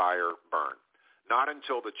the fire burn. Not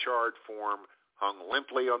until the charred form hung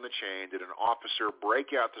limply on the chain did an officer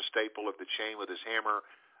break out the staple of the chain with his hammer,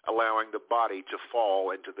 allowing the body to fall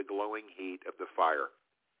into the glowing heat of the fire.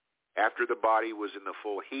 After the body was in the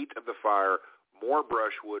full heat of the fire, more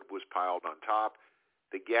brushwood was piled on top.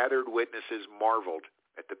 The gathered witnesses marveled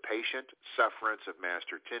at the patient sufferance of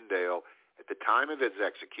Master Tyndale at the time of his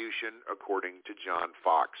execution, according to John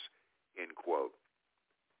Fox, end quote.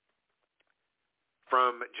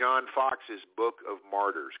 From John Fox's Book of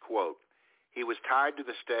Martyrs, quote, "He was tied to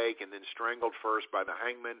the stake and then strangled first by the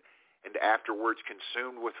hangman and afterwards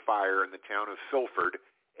consumed with fire in the town of Filford,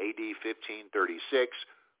 A.D. 1536,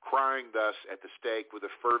 crying thus at the stake with a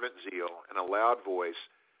fervent zeal and a loud voice.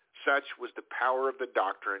 Such was the power of the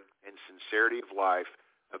doctrine and sincerity of life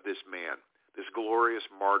of this man, this glorious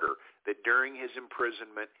martyr, that during his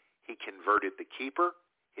imprisonment he converted the keeper,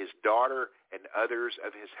 his daughter, and others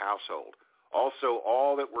of his household. Also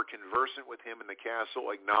all that were conversant with him in the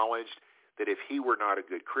castle acknowledged that if he were not a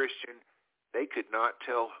good Christian, they could not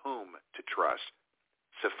tell whom to trust.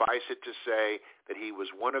 Suffice it to say that he was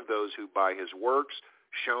one of those who by his works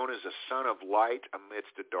shone as a son of light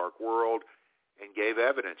amidst a dark world and gave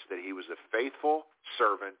evidence that he was a faithful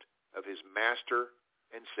servant of his master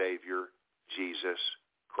and Savior, Jesus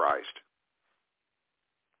Christ.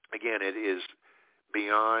 Again, it is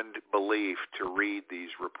beyond belief to read these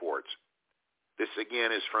reports. This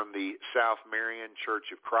again is from the South Marion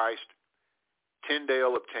Church of Christ.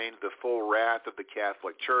 Tyndale obtained the full wrath of the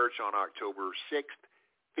Catholic Church on October 6th,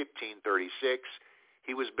 1536.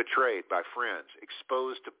 He was betrayed by friends,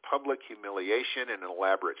 exposed to public humiliation in an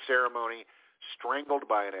elaborate ceremony, strangled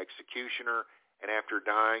by an executioner, and after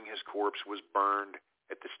dying, his corpse was burned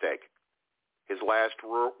at the stake. His last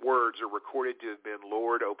words are recorded to have been,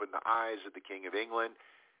 "Lord, open the eyes of the King of England."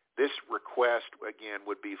 This request, again,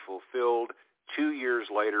 would be fulfilled 2 years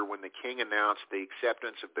later when the king announced the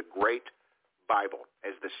acceptance of the Great Bible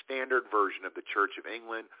as the standard version of the Church of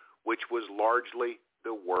England, which was largely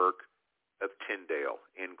the work of Tyndale,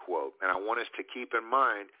 end quote. And I want us to keep in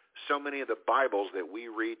mind so many of the Bibles that we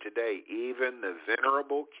read today, even the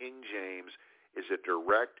Venerable King James, is a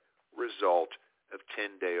direct result of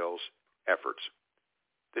Tyndale's efforts.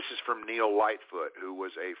 This is from Neil Lightfoot, who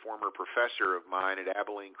was a former professor of mine at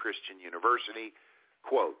Abilene Christian University.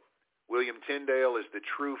 Quote, "William Tyndale is the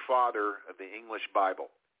true father of the English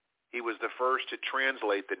Bible. He was the first to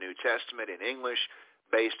translate the New Testament in English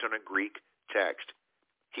based on a Greek text.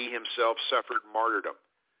 He himself suffered martyrdom,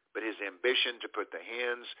 but his ambition to put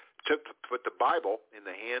the Bible in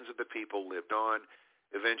the hands of the people lived on,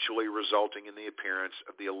 eventually resulting in the appearance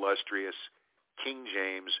of the illustrious King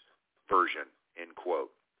James Version," end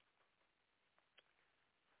quote.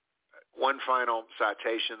 One final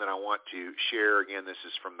citation that I want to share, again, this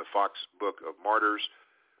is from the Fox Book of Martyrs.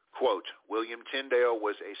 Quote, "William Tyndale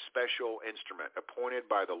was a special instrument appointed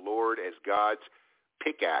by the Lord as God's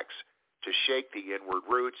pickaxe to shake the inward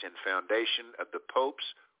roots and foundation of the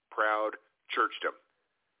Pope's proud churchdom.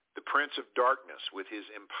 The Prince of Darkness, with his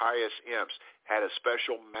impious imps, had a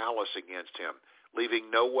special malice against him, leaving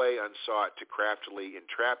no way unsought to craftily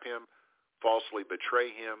entrap him, falsely betray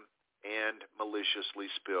him, and maliciously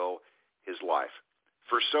spill his life.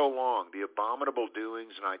 For so long, the abominable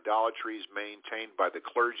doings and idolatries maintained by the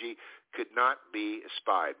clergy could not be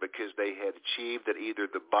espied because they had achieved that either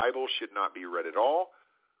the Bible should not be read at all,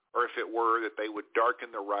 or if it were, that they would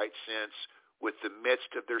darken the right sense with the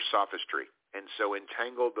midst of their sophistry, and so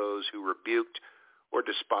entangle those who rebuked or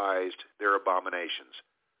despised their abominations.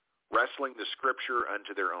 Wrestling the Scripture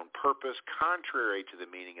unto their own purpose, contrary to the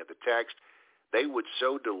meaning of the text, they would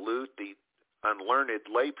so dilute the unlearned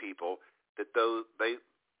lay people that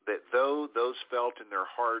though those felt in their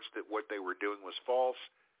hearts that what they were doing was false,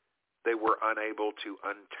 they were unable to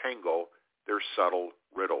untangle their subtle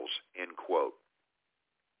riddles," end quote.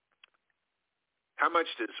 How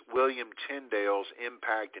much does William Tyndale's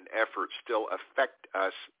impact and effort still affect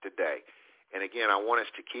us today? And again, I want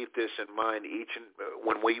us to keep this in mind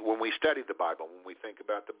when we study the Bible, when we think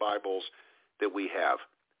about the Bibles that we have.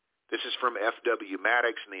 This is from F.W.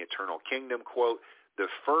 Maddox in the Eternal Kingdom, quote, "The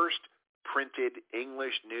first printed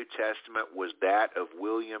English New Testament was that of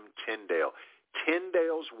William Tyndale.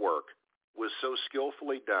 Tyndale's work was so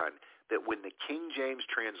skillfully done that when the King James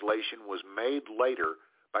translation was made later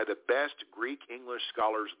by the best Greek-English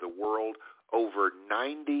scholars of the world, over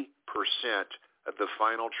 90% of the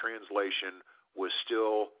final translation was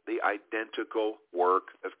still the identical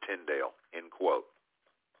work of Tyndale," end quote.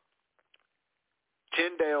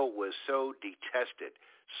 Tyndale was so detested,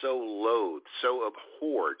 so loathed, so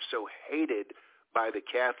abhorred, so hated by the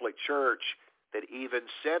Catholic Church that even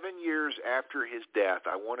 7 years after his death,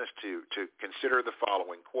 I want us to consider the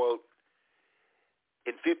following, quote,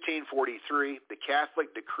 "In 1543, the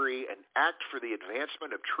Catholic decree, an act for the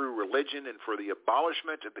advancement of true religion and for the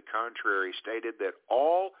abolishment of the contrary, stated that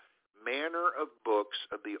all manner of books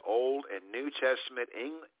of the Old and New Testament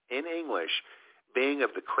in English, being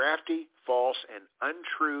of the crafty, false, and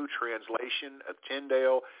untrue translation of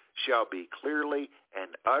Tyndale, shall be clearly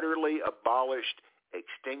and utterly abolished,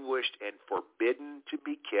 extinguished, and forbidden to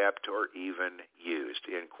be kept or even used,"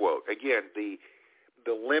 end quote. Again, the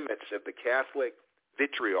limits of the Catholic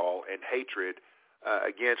vitriol and hatred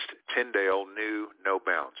against Tyndale knew no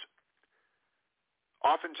bounds.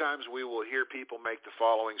 Oftentimes we will hear people make the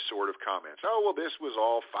following sort of comments. "Oh, well, this was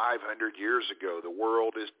all 500 years ago. The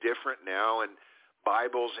world is different now, and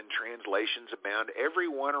Bibles and translations abound.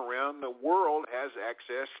 Everyone around the world has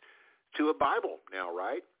access to a Bible now,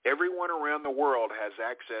 right? Everyone around the world has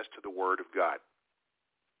access to the Word of God."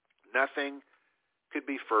 Nothing could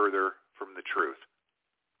be further from the truth.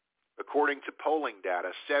 According to polling data,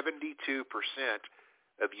 72%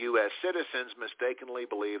 of U.S. citizens mistakenly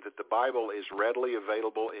believe that the Bible is readily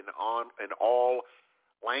available in all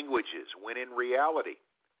languages, when in reality,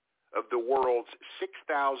 of the world's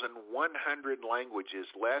 6,100 languages,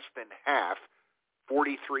 less than half,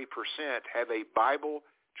 43%, have a Bible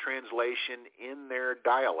translation in their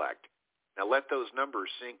dialect. Now let those numbers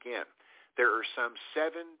sink in. There are some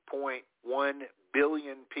 7.1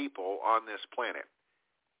 billion people on this planet.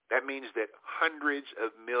 That means that hundreds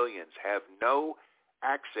of millions have no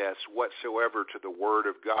access whatsoever to the Word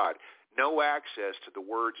of God, no access to the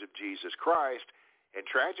words of Jesus Christ, and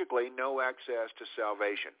tragically, no access to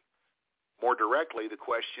salvation. More directly, the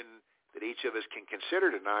question that each of us can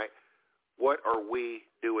consider tonight, what are we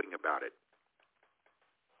doing about it?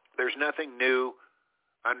 There's nothing new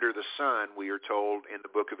under the sun, we are told in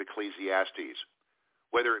the book of Ecclesiastes.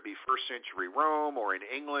 Whether it be first century Rome or in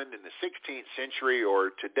England in the 16th century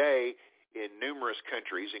or today in numerous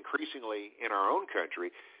countries, increasingly in our own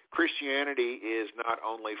country, Christianity is not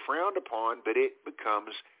only frowned upon, but it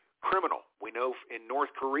becomes criminal. We know in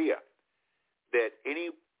North Korea that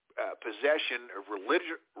any possession of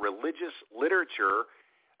religious literature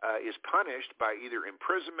is punished by either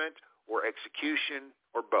imprisonment or execution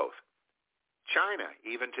or both. China,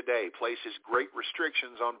 even today, places great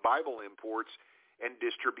restrictions on Bible imports and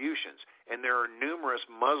distributions, and there are numerous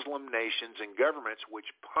Muslim nations and governments which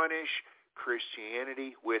punish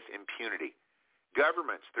Christianity with impunity.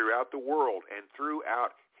 Governments throughout the world and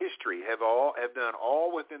throughout history have done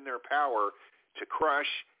all within their power to crush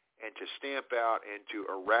and to stamp out and to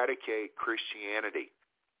eradicate Christianity.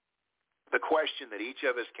 The question that each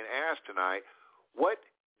of us can ask tonight, what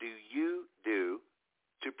do you do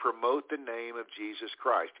to promote the name of Jesus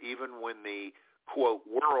Christ, even when the, quote,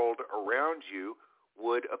 world around you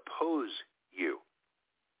would oppose you?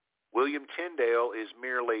 William Tyndale is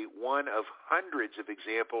merely one of hundreds of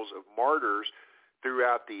examples of martyrs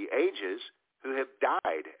throughout the ages who have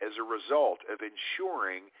died as a result of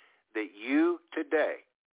ensuring that you today,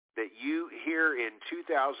 that you here in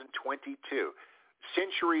 2022,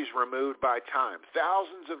 centuries removed by time,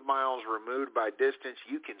 thousands of miles removed by distance,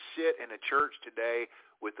 you can sit in a church today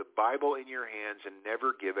with the Bible in your hands and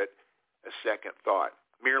never give it a second thought.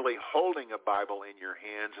 Merely holding a Bible in your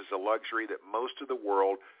hands is a luxury that most of the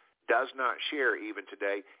world does not share even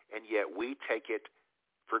today, and yet we take it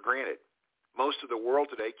for granted. Most of the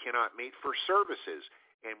world today cannot meet for services,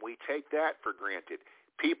 and we take that for granted.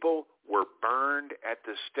 People were burned at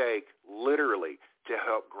the stake, literally, to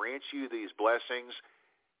help grant you these blessings,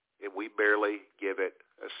 and we barely give it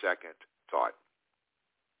a second thought.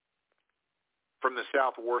 From the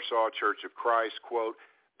South Warsaw Church of Christ, quote,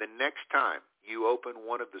 "The next time you open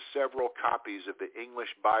one of the several copies of the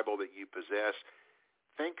English Bible that you possess,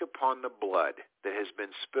 think upon the blood that has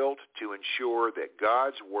been spilt to ensure that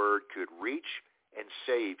God's word could reach and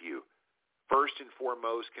save you. First and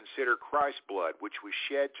foremost, consider Christ's blood, which was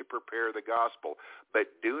shed to prepare the gospel.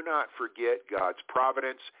 But do not forget God's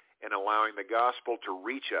providence in allowing the gospel to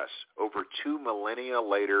reach us over 2 millennia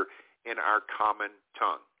later in our common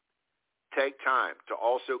tongue. Take time to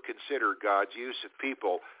also consider God's use of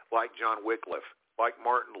people like John Wycliffe, like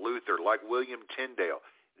Martin Luther, like William Tyndale.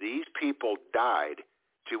 These people died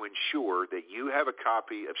to ensure that you have a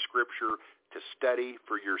copy of Scripture to study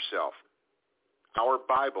for yourself. Our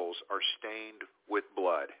Bibles are stained with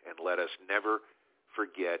blood, and let us never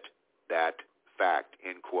forget that fact,"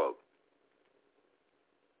 end quote.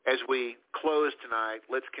 As we close tonight,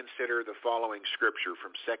 let's consider the following scripture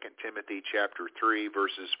from 2 Timothy chapter 3,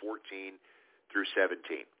 verses 14 through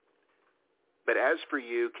 17. "But as for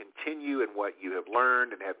you, continue in what you have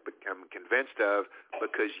learned and have become convinced of,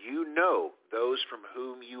 because you know those from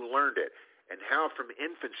whom you learned it, and how from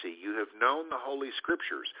infancy you have known the Holy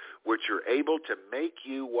Scriptures, which are able to make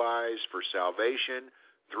you wise for salvation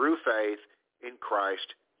through faith in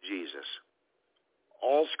Christ Jesus.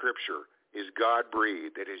 All Scripture is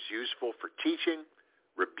God-breathed and is useful for teaching,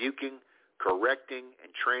 rebuking, correcting,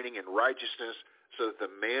 and training in righteousness, so that the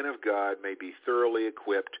man of God may be thoroughly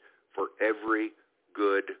equipped for every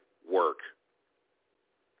good work."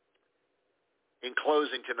 In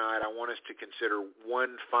closing tonight, I want us to consider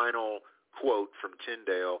one final quote from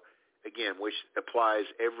Tyndale, again, which applies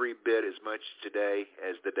every bit as much today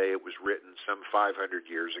as the day it was written some 500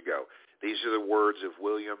 years ago. These are the words of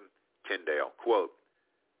William Tyndale, quote,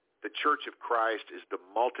 "The Church of Christ is the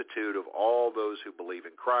multitude of all those who believe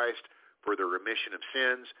in Christ for the remission of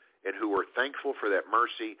sins, and who are thankful for that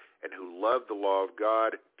mercy, and who love the law of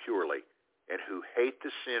God purely, and who hate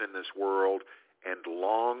the sin in this world and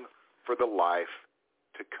long for the life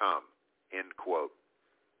to come," end quote.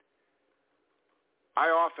 I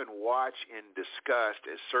often watch in disgust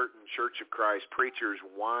as certain Church of Christ preachers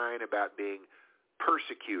whine about being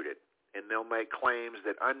persecuted, and they'll make claims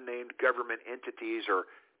that unnamed government entities are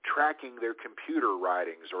tracking their computer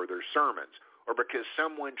writings or their sermons, or because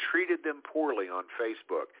someone treated them poorly on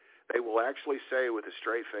Facebook, they will actually say with a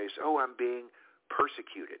straight face, "Oh, I'm being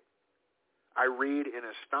persecuted." I read in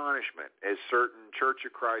astonishment as certain Church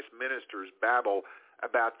of Christ ministers babble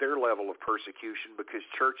about their level of persecution because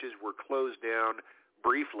churches were closed down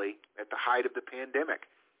briefly at the height of the pandemic.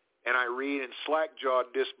 And I read in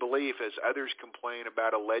slack-jawed disbelief as others complain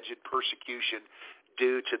about alleged persecution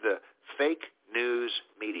due to the fake news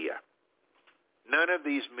media. None of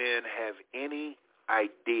these men have any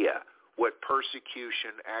idea what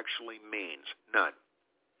persecution actually means. None.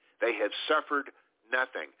 They have suffered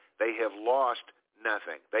nothing. They have lost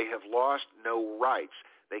nothing. They have lost no rights.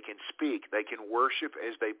 They can speak, they can worship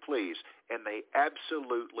as they please, and they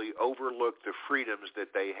absolutely overlook the freedoms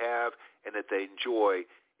that they have and that they enjoy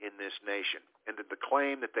in this nation. And that the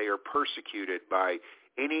claim that they are persecuted by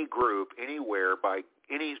any group, anywhere, by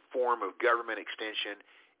any form of government extension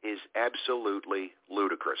is absolutely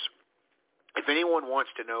ludicrous. If anyone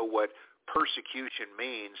wants to know what persecution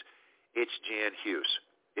means, it's Jan Hughes.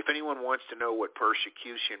 If anyone wants to know what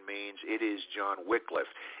persecution means, it is John Wycliffe.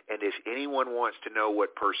 And if anyone wants to know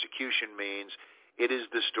what persecution means, it is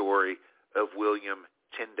the story of William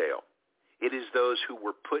Tyndale. It is those who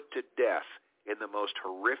were put to death in the most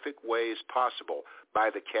horrific ways possible by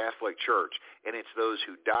the Catholic Church. And it's those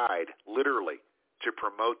who died, literally, to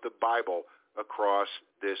promote the Bible across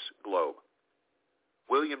this globe.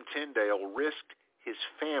 William Tyndale risked his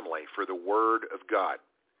family for the Word of God.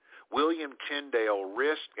 William Tyndale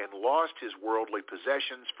risked and lost his worldly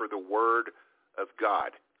possessions for the Word of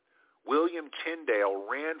God. William Tyndale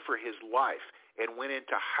ran for his life and went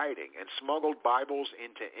into hiding and smuggled Bibles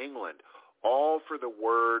into England, all for the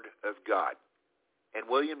Word of God. And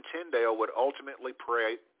William Tyndale would ultimately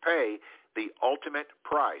pay the ultimate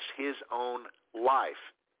price, his own life,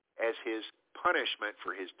 as his punishment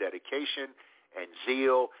for his dedication and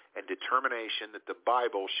zeal and determination that the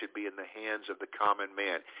Bible should be in the hands of the common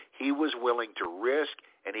man. He was willing to risk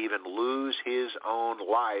and even lose his own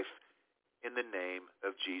life in the name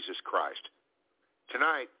of Jesus Christ.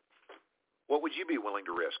 Tonight, what would you be willing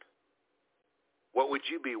to risk? What would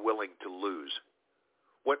you be willing to lose?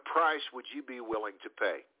 What price would you be willing to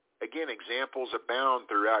pay? Again, examples abound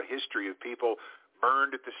throughout history of people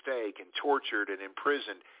burned at the stake and tortured and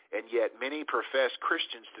imprisoned, and yet many professed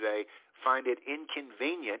Christians today find it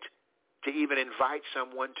inconvenient to even invite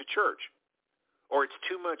someone to church. Or it's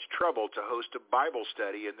too much trouble to host a Bible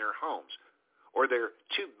study in their homes. Or they're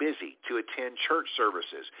too busy to attend church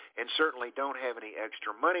services and certainly don't have any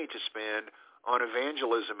extra money to spend on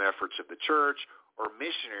evangelism efforts of the church or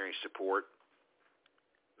missionary support.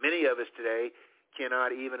 Many of us today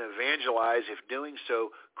cannot even evangelize if doing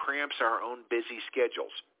so cramps our own busy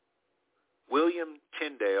schedules. William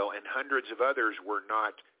Tyndale and hundreds of others were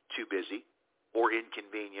not too busy or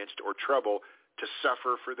inconvenienced or trouble to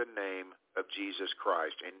suffer for the name of Jesus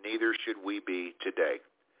Christ, and neither should we be today.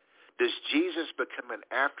 Does Jesus become an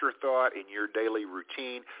afterthought in your daily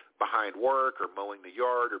routine behind work or mowing the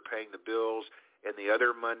yard or paying the bills and the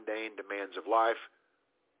other mundane demands of life?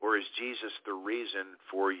 Or is Jesus the reason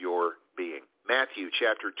for your being? Matthew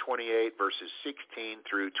chapter 28, verses 16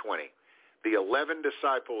 through 20. The 11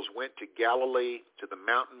 disciples went to Galilee to the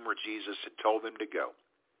mountain where Jesus had told them to go.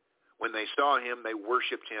 When they saw him, they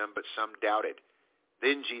worshipped him, but some doubted.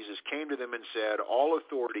 Then Jesus came to them and said, "All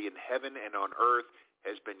authority in heaven and on earth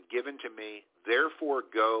has been given to me. Therefore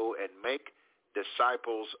go and make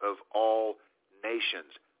disciples of all nations,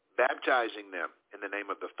 baptizing them in the name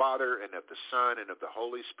of the Father and of the Son and of the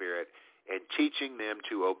Holy Spirit, and teaching them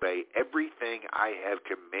to obey everything I have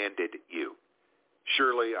commanded you.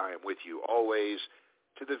 Surely I am with you always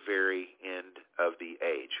to the very end of the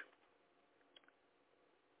age."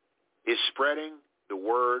 Is spreading the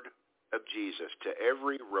word of Jesus to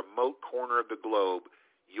every remote corner of the globe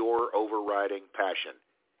your overriding passion?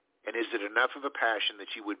 And is it enough of a passion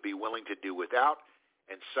that you would be willing to do without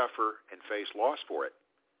and suffer and face loss for it?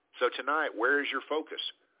 So tonight, where is your focus?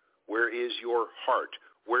 Where is your heart?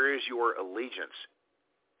 Where is your allegiance?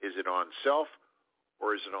 Is it on self,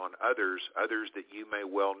 or is it on others that you may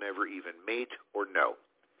well never even meet or know?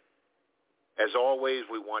 As always,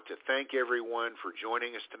 we want to thank everyone for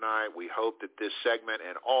joining us tonight. We hope that this segment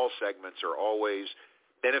and all segments are always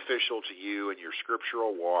beneficial to you in your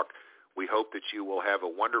scriptural walk. We hope that you will have a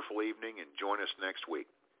wonderful evening and join us next week.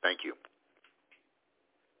 Thank you.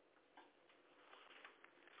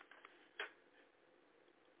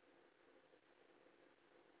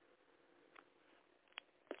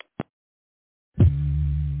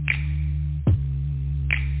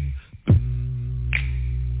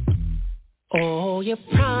 Oh, you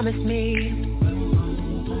promised me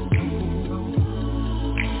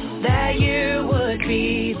that you would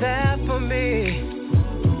be there for me.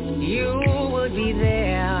 You would be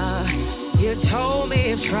there. You told me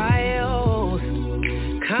if trials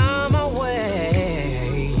come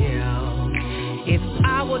away, yeah, if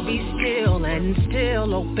I would be still and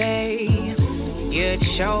still obey, you'd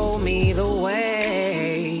show me the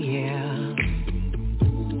way, yeah.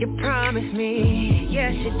 You promised me,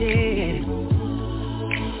 yes you did,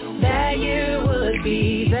 that you would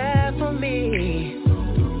be there for me.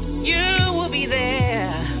 You will be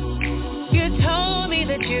there. You told me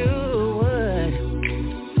that you would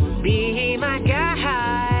be my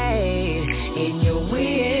guide. In your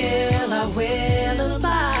will I will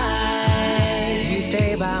abide. You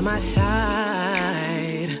stay by my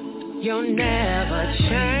side. You'll never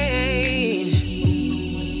change.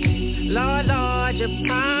 Lord, Lord, you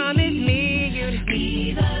promised me you'd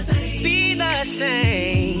be the same. Be the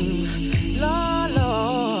same. Lord,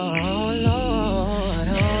 Lord, Lord,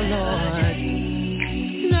 oh Lord.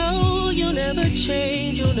 No, you'll never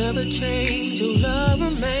change. You'll never change. Your love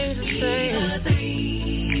remains the same.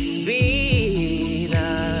 Be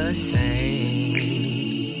the same.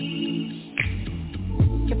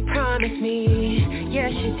 You promised me,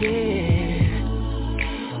 yes you did,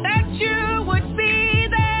 that you would be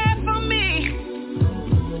there for me.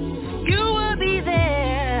 You will be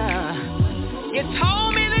there. You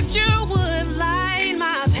told me that you would light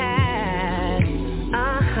my path.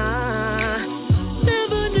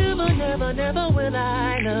 Never, never, never, never will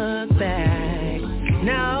I look back.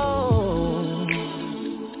 No.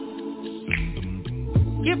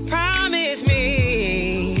 You promised me,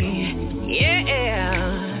 yeah,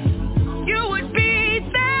 you would be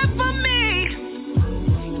there for me.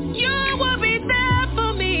 You would be there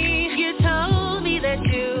for me. You told me that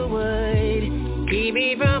you would keep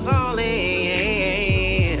me from falling.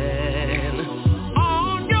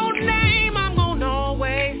 On your name I'm gonna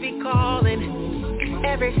always be calling.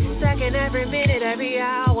 Every second, every minute, every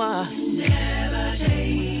hour. Never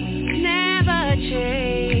change. Never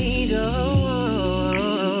change. Oh.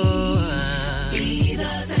 Be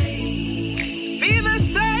the same. Be the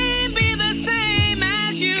same. Be the same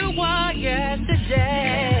as you were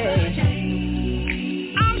yesterday.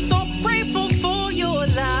 I'm so grateful for your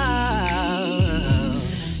love.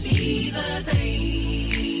 Be the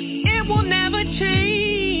same. It will never change.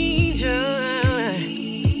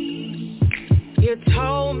 You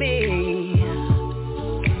told me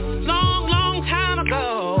long, long time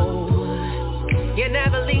ago, you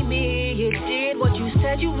never leave me. You did what you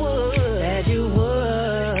said you would. Said you would.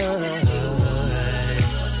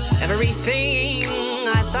 Everything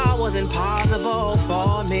I thought was impossible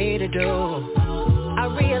for me to do, I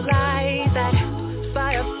realized that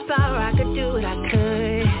by a power I could do it. I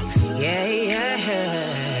could. Yeah, yeah.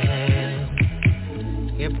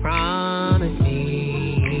 You promised me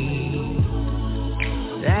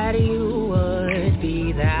that you would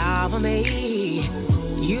be there for me.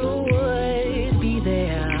 You would be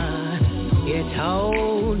there. You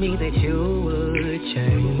told me that you would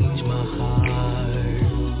change my heart.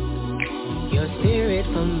 Your spirit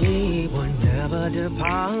from me will never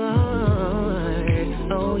depart.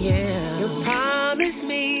 Oh yeah. You promised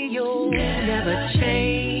me you'll never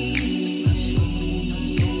change.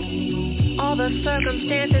 All the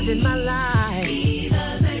circumstances in my life,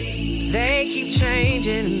 they keep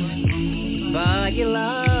changing, but your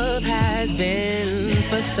love has been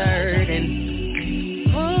for certain.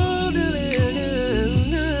 Oh,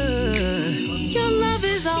 your love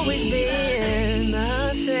has always been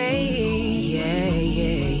the same. Yeah,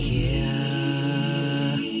 yeah,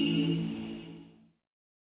 yeah.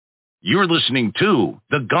 You're listening to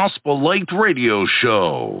the Gospel Light Radio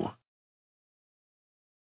Show.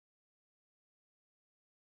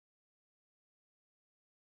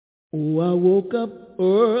 Oh, I woke up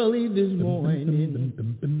early this morning.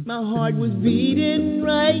 My heart was beating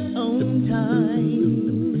right on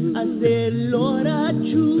time. I said, Lord, I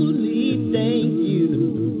truly thank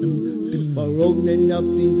you for opening up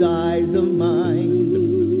these eyes of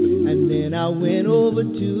mine. And then I went over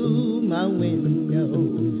to my window,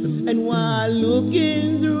 and while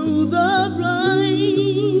looking through the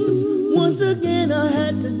blinds, once again I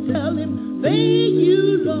had to tell him, thank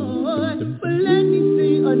you, Lord, for letting me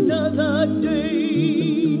see another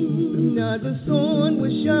day. Now the sun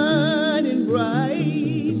was shining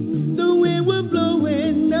bright, the wind was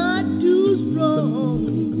blowing not too strong.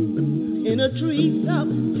 In a treetop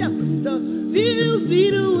just a few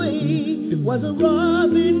feet away was a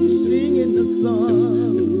robin singing the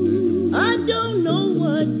song. I don't know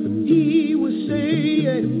what he was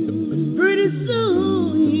saying. Pretty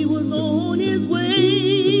soon he was on his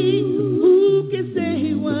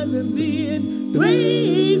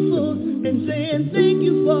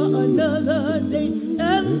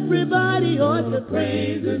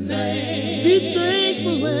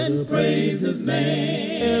His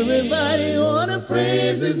name. Everybody ought to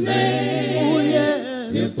praise His name. Oh yeah.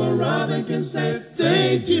 If a robin can say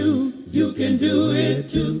thank you, you can do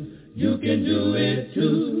it too. You can do it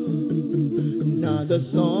too. Now the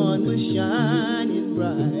sun was shining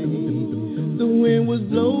bright. The wind was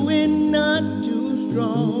blowing not too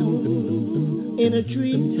strong. In a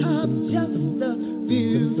treetop just a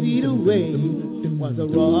few feet away was a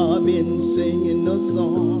robin singing a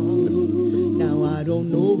song. Now I don't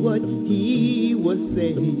know what he was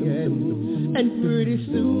saying, and pretty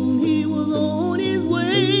soon he was on his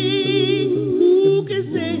way. Who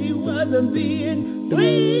can say he wasn't being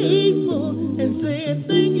grateful and saying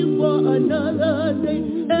thank you for another day?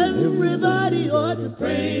 Everybody ought to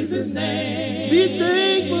praise His name. Be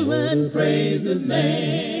thankful and praise His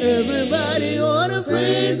name. Everybody ought to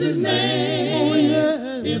praise His name. Oh yeah.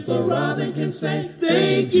 If a robin can say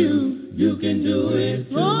thank you, you can do it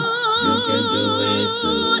too. You can do it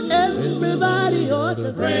too. Everybody ought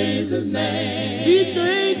to praise His name. Be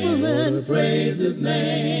thankful and praise His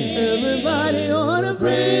name. Everybody ought to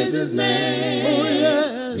praise His name. Oh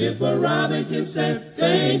yeah. If a robin can say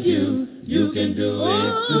thank you, you can do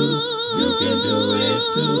it too. You can do it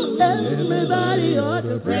too. Everybody ought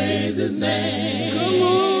to praise His name. Come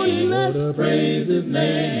on and let's praise His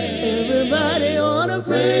name. Everybody ought to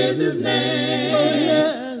praise His name. Oh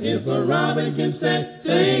yeah. If a robin can say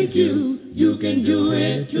thank you, you can do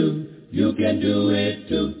it too. You can do it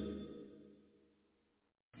too.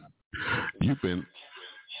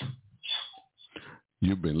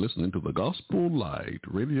 You've been listening to the Gospel Light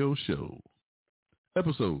Radio Show,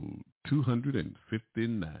 episode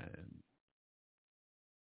 259.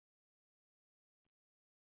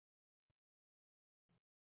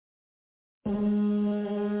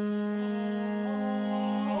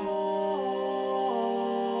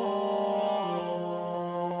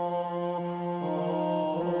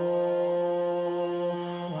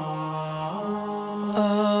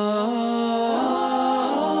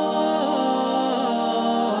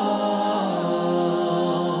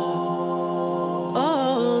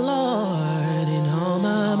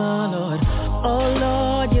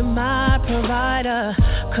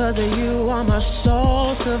 Cause you are my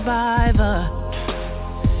soul survivor.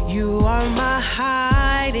 You are my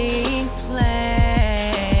hiding place.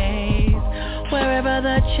 Wherever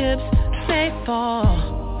the chips may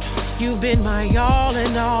fall, you've been my all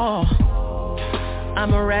in all.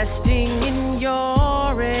 I'm resting in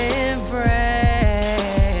your embrace.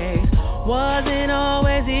 Wasn't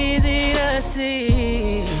always easy to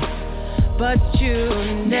see, but you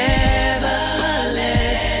never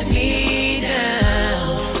let me down.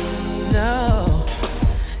 No,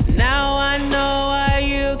 now I know why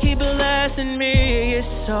you keep blessing me.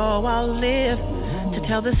 So I'll live to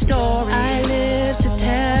tell the story. I live to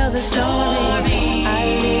tell the story. I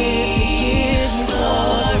live to give you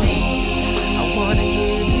glory. I wanna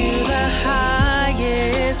give you the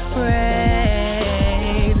highest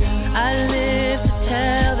praise. I live to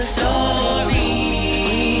tell the story.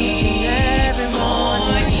 Each and every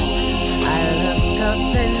morning I look up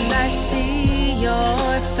and I see your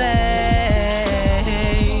face.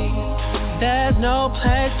 There's no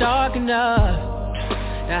place dark enough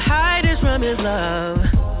to hide us from His love.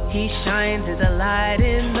 He shines as a light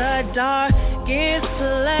in the darkest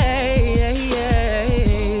place.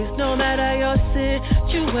 No matter your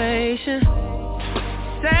situation,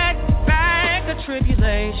 setback or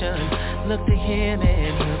tribulation, look to Him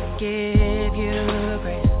and He'll give you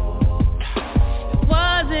grace. It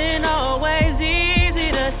wasn't always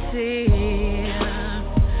easy to see,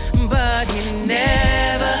 but He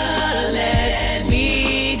never let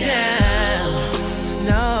me down.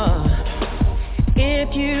 No,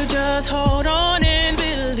 if you just hold on and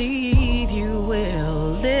believe, you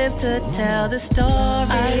will live to tell the story.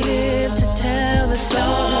 I live to tell the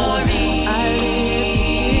story.